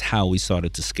 but that's how we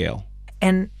started to scale.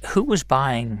 And who was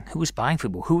buying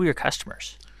FUBU? Who were your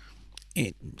customers?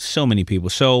 So many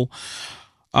people. So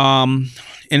in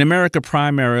America,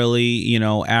 primarily,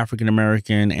 African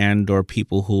American and or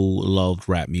people who loved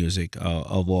rap music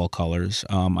of all colors.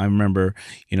 I remember,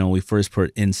 we first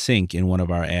put NSYNC in one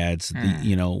of our ads.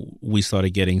 We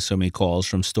started getting so many calls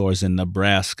from stores in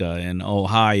Nebraska and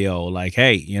Ohio, like,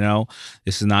 hey,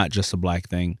 this is not just a black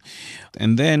thing.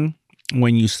 And then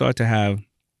when you start to have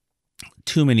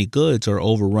too many goods or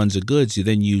overruns of goods,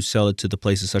 then you sell it to the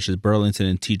places such as Burlington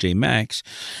and TJ Maxx,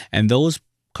 and those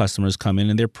customers come in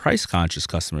and they're price conscious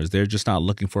customers. They're just not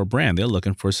looking for a brand. They're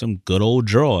looking for some good old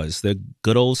drawers, the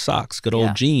good old socks, good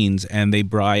old jeans, and they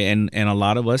buy. And a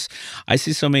lot of us, I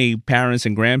see so many parents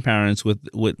and grandparents with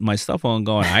my stuff on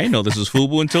going, I didn't know this was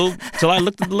FUBU until I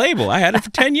looked at the label. I had it for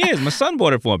 10 years. My son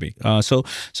bought it for me. So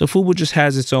FUBU just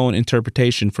has its own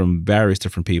interpretation from various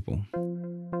different people.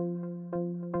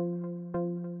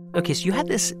 Okay, so you had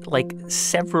this,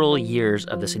 several years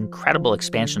of this incredible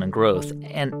expansion and growth,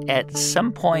 and at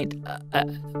some point, at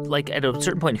a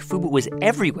certain point, FUBU was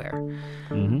everywhere.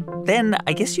 Mm-hmm. Then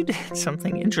I guess you did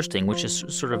something interesting, which is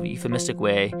sort of a euphemistic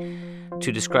way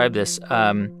to describe this.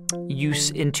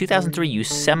 In 2003, you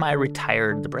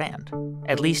semi-retired the brand,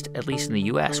 at least in the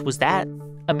U.S. Was that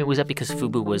because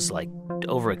FUBU was,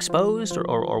 overexposed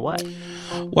or what?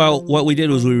 Well, what we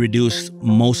did was we reduced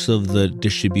most of the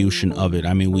distribution of it.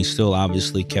 We still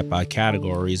obviously kept our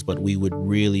categories, but we would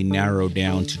really narrow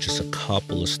down to just a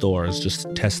couple of stores just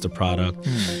to test the product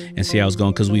and see how it's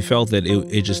going, because we felt that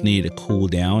it just needed to cool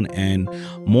down. And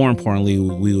more importantly,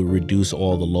 we would reduce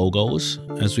all the logos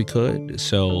as we could.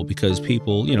 So because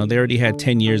people, they already had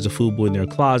 10 years of FUBU in their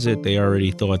closet, they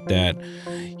already thought that,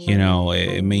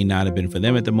 it may not have been for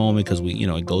them at the moment because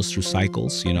it goes through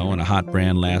cycles, and a hot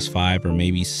brand lasts 5 or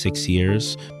maybe 6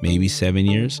 years, maybe 7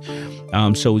 years.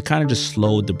 So we kind of just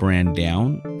slowed the brand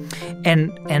down.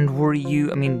 And were you,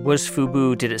 was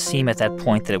FUBU, did it seem at that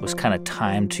point that it was kind of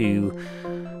time to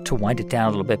wind it down a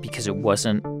little bit because it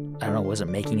wasn't I don't know,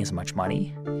 wasn't making as much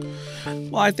money?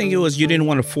 Well, I think it was you didn't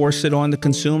want to force it on the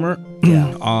consumer.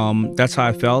 Yeah. That's how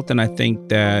I felt. And I think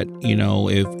that,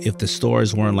 if the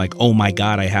stores weren't like, oh, my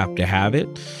God, I have to have it,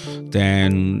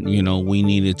 then, we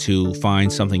needed to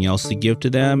find something else to give to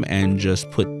them and just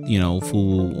put,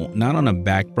 FUBU not on a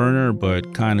back burner,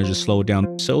 but kind of just slow it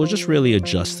down. So it was just really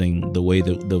adjusting the way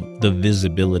the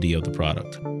visibility of the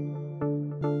product.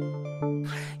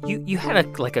 You had a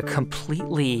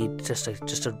completely just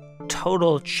a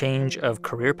total change of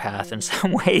career path in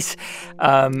some ways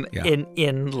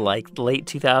in like late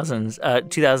 2000s,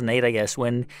 2008, I guess,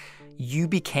 when you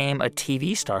became a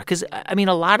TV star. Because, I mean,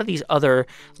 a lot of these other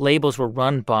labels were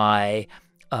run by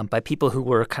people who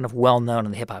were kind of well-known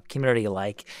in the hip-hop community,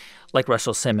 like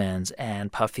Russell Simmons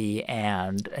and Puffy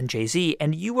and Jay-Z,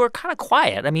 and you were kind of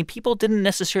quiet. I mean, people didn't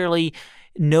necessarily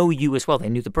know you as well. They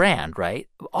knew the brand, right?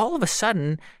 All of a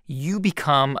sudden, you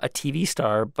become a TV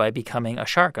star by becoming a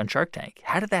shark on Shark Tank.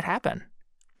 How did that happen?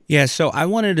 Yeah, so I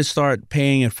wanted to start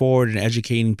paying it forward and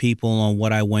educating people on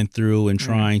what I went through and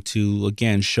trying to,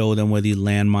 again, show them where the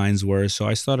landmines were. So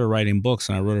I started writing books,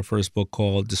 and I wrote a first book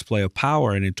called Display of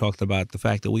Power, and it talked about the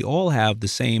fact that we all have the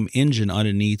same engine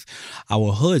underneath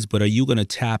our hoods, but are you going to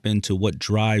tap into what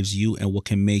drives you and what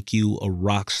can make you a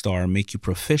rock star, make you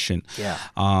proficient,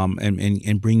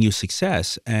 and bring you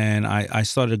success? And I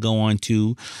started to go on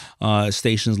to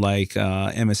stations like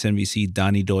MSNBC,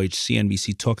 Donnie Deutsch,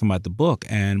 CNBC, talking about the book,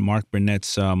 and Mark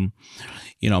Burnett's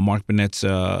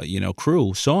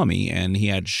crew saw me, and he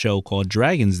had a show called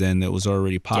Dragons then that was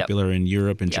already popular in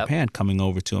Europe and Japan, coming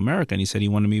over to America, and he said he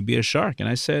wanted me to be a shark, and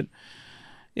I said,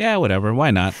 yeah, whatever,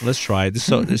 why not? Let's try it. It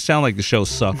sounds like the show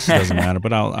sucks. It doesn't matter,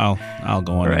 but I'll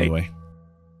go on anyway.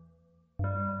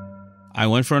 I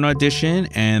went for an audition,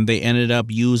 and they ended up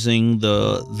using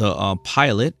the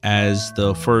pilot as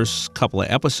the first couple of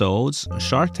episodes,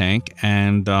 Shark Tank,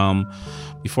 and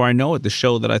before I know it, the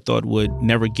show that I thought would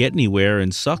never get anywhere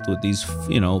and sucked with these,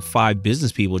 5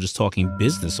 business people just talking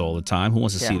business all the time. Who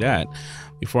wants to see that?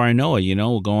 Before I know it,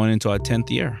 we're going into our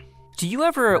 10th year. Do you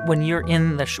ever, when you're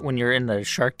in the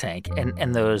Shark Tank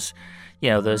and those,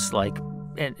 those like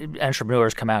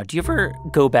entrepreneurs come out, do you ever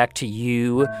go back to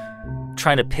you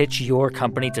trying to pitch your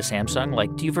company to Samsung?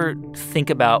 Like, do you ever think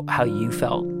about how you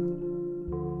felt?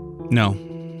 No.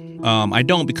 I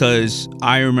don't, because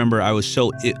I remember I was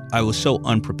so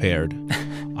unprepared.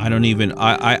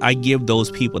 I give those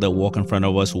people that walk in front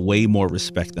of us way more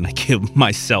respect than I give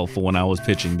myself when I was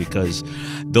pitching, because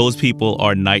those people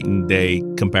are night and day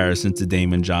comparison to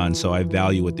Daymond John. So I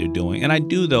value what they're doing. And I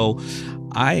do, though.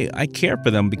 I care for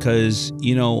them because,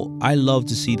 I love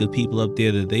to see the people up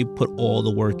there that they put all the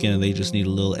work in and they just need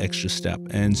a little extra step.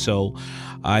 And so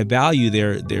I value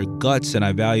their guts, and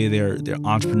I value their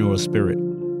entrepreneurial spirit.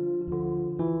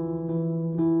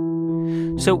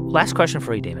 So last question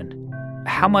for you, Daymond.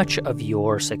 How much of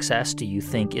your success do you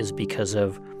think is because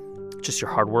of just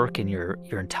your hard work and your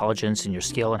intelligence and your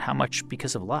skill, and how much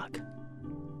because of luck?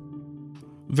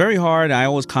 Very hard. I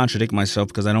always contradict myself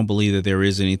because I don't believe that there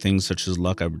is anything such as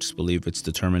luck. I just believe it's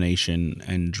determination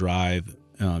and drive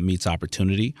meets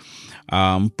opportunity.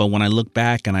 But when I look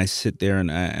back and I sit there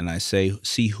and I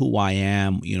see who I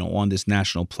am, on this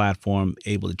national platform,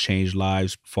 able to change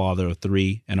lives, father of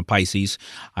 3 and a Pisces,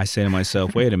 I say to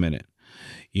myself, wait a minute.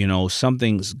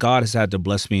 God has had to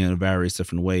bless me in various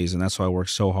different ways. And that's why I work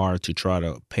so hard to try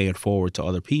to pay it forward to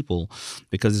other people,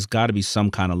 because it's got to be some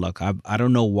kind of luck. I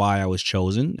don't know why I was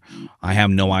chosen. I have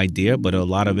no idea, but a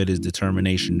lot of it is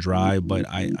determination, drive. But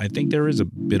I think there is a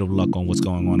bit of luck on what's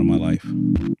going on in my life.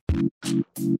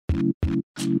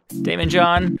 Daymond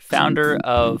John, founder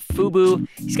of FUBU.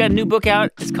 He's got a new book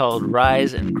out. It's called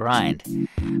Rise and Grind.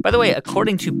 By the way,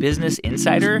 according to Business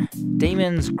Insider,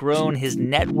 Daymond's grown his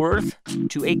net worth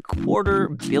to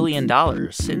 $250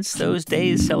 million since those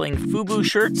days selling FUBU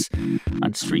shirts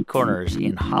on street corners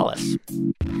in Hollis.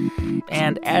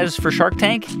 And as for Shark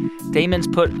Tank, Daymond's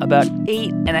put about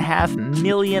 $8.5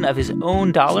 million of his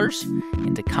own dollars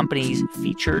into companies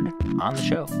featured on the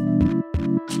show.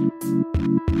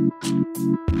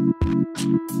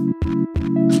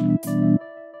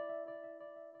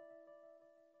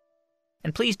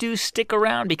 And please do stick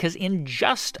around, because in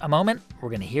just a moment, we're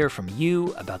going to hear from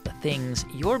you about the things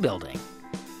you're building.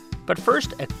 But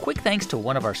first, a quick thanks to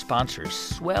one of our sponsors,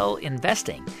 Swell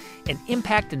Investing, an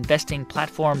impact investing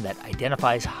platform that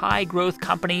identifies high-growth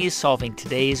companies solving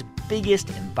today's biggest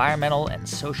environmental and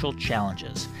social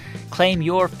challenges. Claim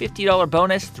your $50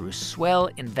 bonus through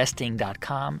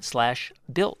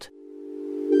swellinvesting.com/built.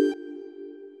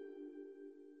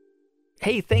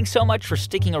 Hey, thanks so much for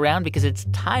sticking around, because it's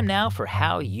time now for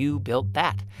How You Built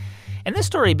That. And this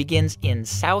story begins in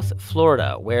South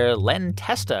Florida, where Len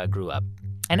Testa grew up.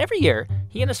 And every year,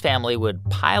 he and his family would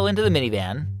pile into the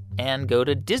minivan and go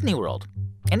to Disney World.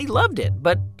 And he loved it,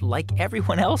 but like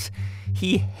everyone else,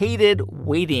 he hated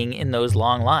waiting in those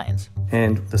long lines.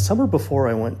 And the summer before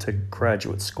I went to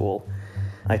graduate school,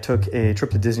 I took a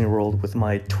trip to Disney World with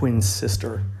my twin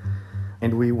sister.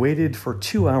 And we waited for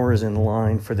 2 hours in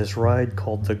line for this ride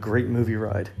called the Great Movie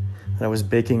Ride. And I was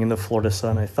baking in the Florida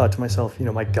sun. I thought to myself,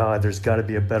 my God, there's got to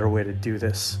be a better way to do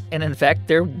this. And in fact,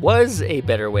 there was a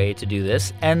better way to do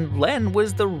this, and Len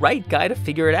was the right guy to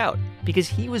figure it out, because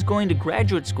he was going to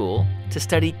graduate school to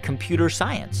study computer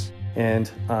science.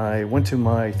 And I went to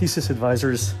my thesis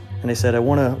advisors, and I said, I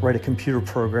want to write a computer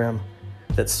program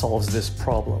that solves this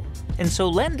problem. And so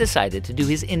Len decided to do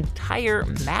his entire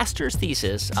master's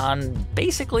thesis on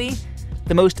basically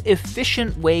the most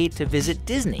efficient way to visit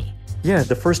Disney. Yeah,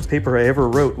 the first paper I ever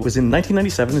wrote was in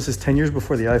 1997. This is 10 years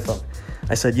before the iPhone.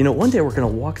 I said, one day we're going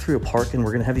to walk through a park and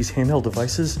we're going to have these handheld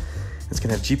devices. It's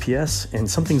going to have GPS and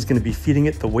something's going to be feeding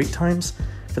it the wait times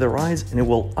for the rides, and it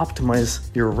will optimize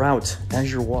your route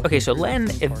as you're walking. Okay, so Len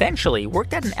eventually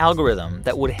worked out an algorithm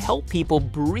that would help people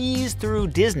breeze through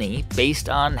Disney based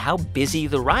on how busy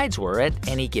the rides were at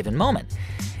any given moment.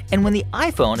 And when the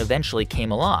iPhone eventually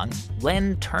came along,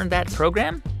 Len turned that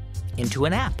program into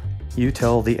an app. You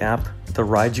tell the app the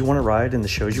rides you want to ride and the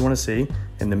shows you want to see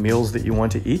and the meals that you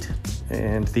want to eat,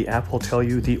 and the app will tell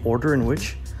you the order in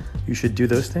which you should do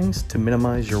those things to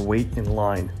minimize your wait in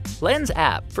line. Len's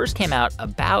app first came out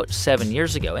about 7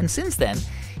 years ago, and since then,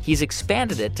 he's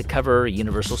expanded it to cover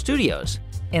Universal Studios.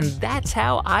 And that's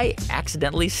how I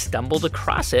accidentally stumbled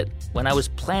across it when I was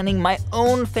planning my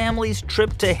own family's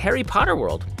trip to Harry Potter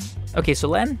World. Okay, so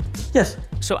Len? Yes?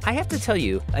 So I have to tell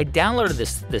you, I downloaded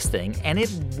this thing, and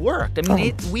it worked. I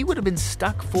mean, we would have been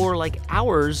stuck for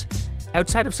hours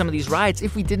outside of some of these rides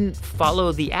if we didn't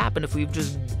follow the app and if we've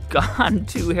just gone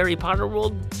to Harry Potter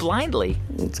World blindly.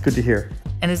 It's good to hear.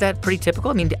 And is that pretty typical?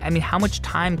 I mean, how much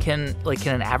time can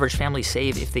an average family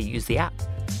save if they use the app?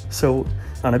 So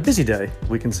on a busy day,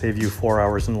 we can save you 4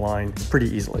 hours in line pretty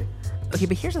easily. Okay,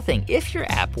 but here's the thing. If your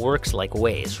app works like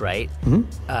Waze, right?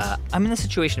 Mm-hmm. I'm in this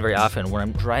situation very often where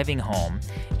I'm driving home,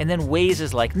 and then Waze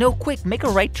is like, no, quick, make a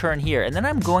right turn here. And then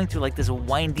I'm going through this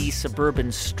windy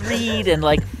suburban street, and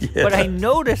Yeah. But I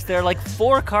notice there are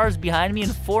 4 cars behind me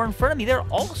and 4 in front of me. They're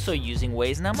also using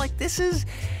Waze, and I'm like, this is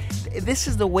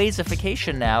the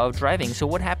Waze-ification now of driving. So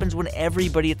what happens when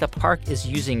everybody at the park is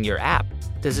using your app?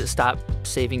 Does it stop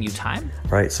saving you time?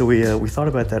 Right, so we thought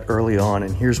about that early on,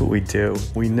 and here's what we do.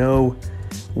 We know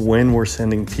when we're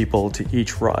sending people to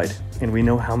each ride, and we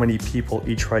know how many people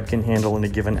each ride can handle in a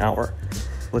given hour.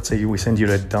 Let's say we send you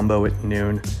to Dumbo at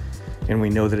noon, and we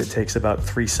know that it takes about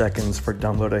 3 seconds for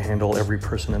Dumbo to handle every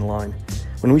person in line.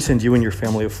 When we send you and your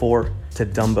family of 4 to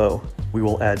Dumbo, we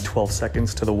will add 12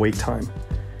 seconds to the wait time,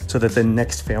 so that the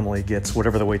next family gets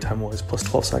whatever the wait time was plus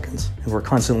 12 seconds. And we're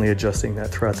constantly adjusting that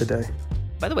throughout the day.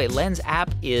 By the way, Len's app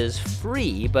is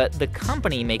free, but the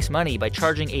company makes money by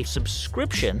charging a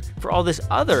subscription for all this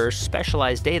other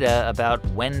specialized data about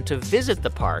when to visit the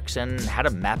parks and how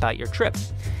to map out your trip.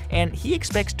 And he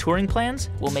expects touring plans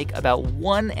will make about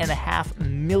 $1.5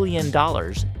 million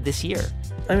this year.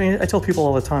 I mean, I tell people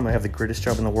all the time I have the greatest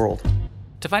job in the world.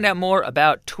 To find out more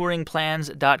about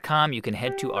touringplans.com, you can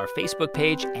head to our Facebook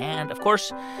page. And, of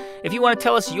course, if you want to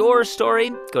tell us your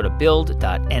story, go to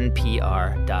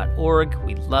build.npr.org.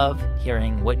 We love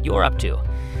hearing what you're up to.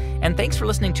 And thanks for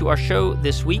listening to our show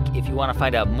this week. If you want to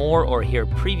find out more or hear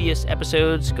previous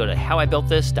episodes, go to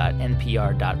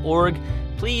howibuiltthis.npr.org.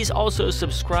 Please also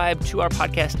subscribe to our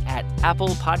podcast at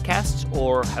Apple Podcasts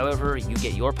or however you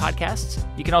get your podcasts.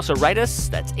 You can also write us.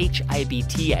 That's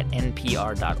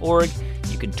HIBT@npr.org.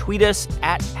 You can tweet us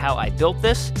at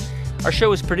HowIBuiltThis. Our show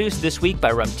was produced this week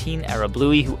by Ramtin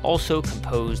Arablouei, who also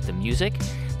composed the music.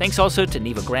 Thanks also to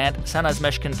Neva Grant, Sanaz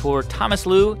Meshkinpour, Thomas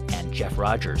Liu, and Jeff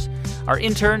Rogers. Our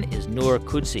intern is Noor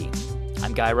Kudsi.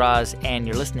 I'm Guy Raz, and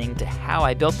you're listening to How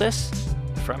I Built This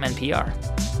from NPR.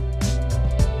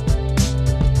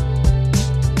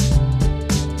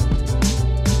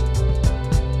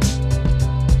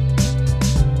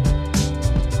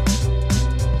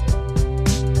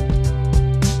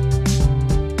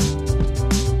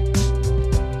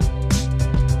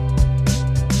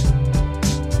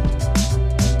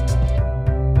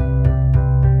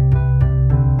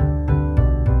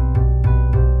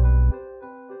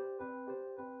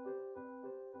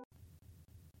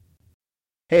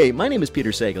 Hey, my name is Peter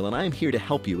Sagal, and I am here to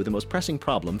help you with the most pressing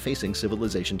problem facing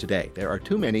civilization today. There are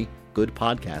too many good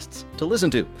podcasts to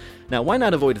listen to. Now, why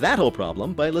not avoid that whole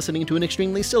problem by listening to an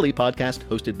extremely silly podcast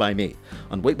hosted by me?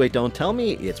 On Wait, Wait, Don't Tell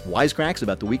Me, it's wisecracks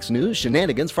about the week's news,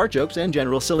 shenanigans, fart jokes, and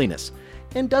general silliness.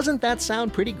 And doesn't that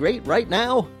sound pretty great right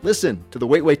now? Listen to the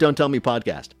Wait, Wait, Don't Tell Me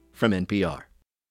podcast from NPR.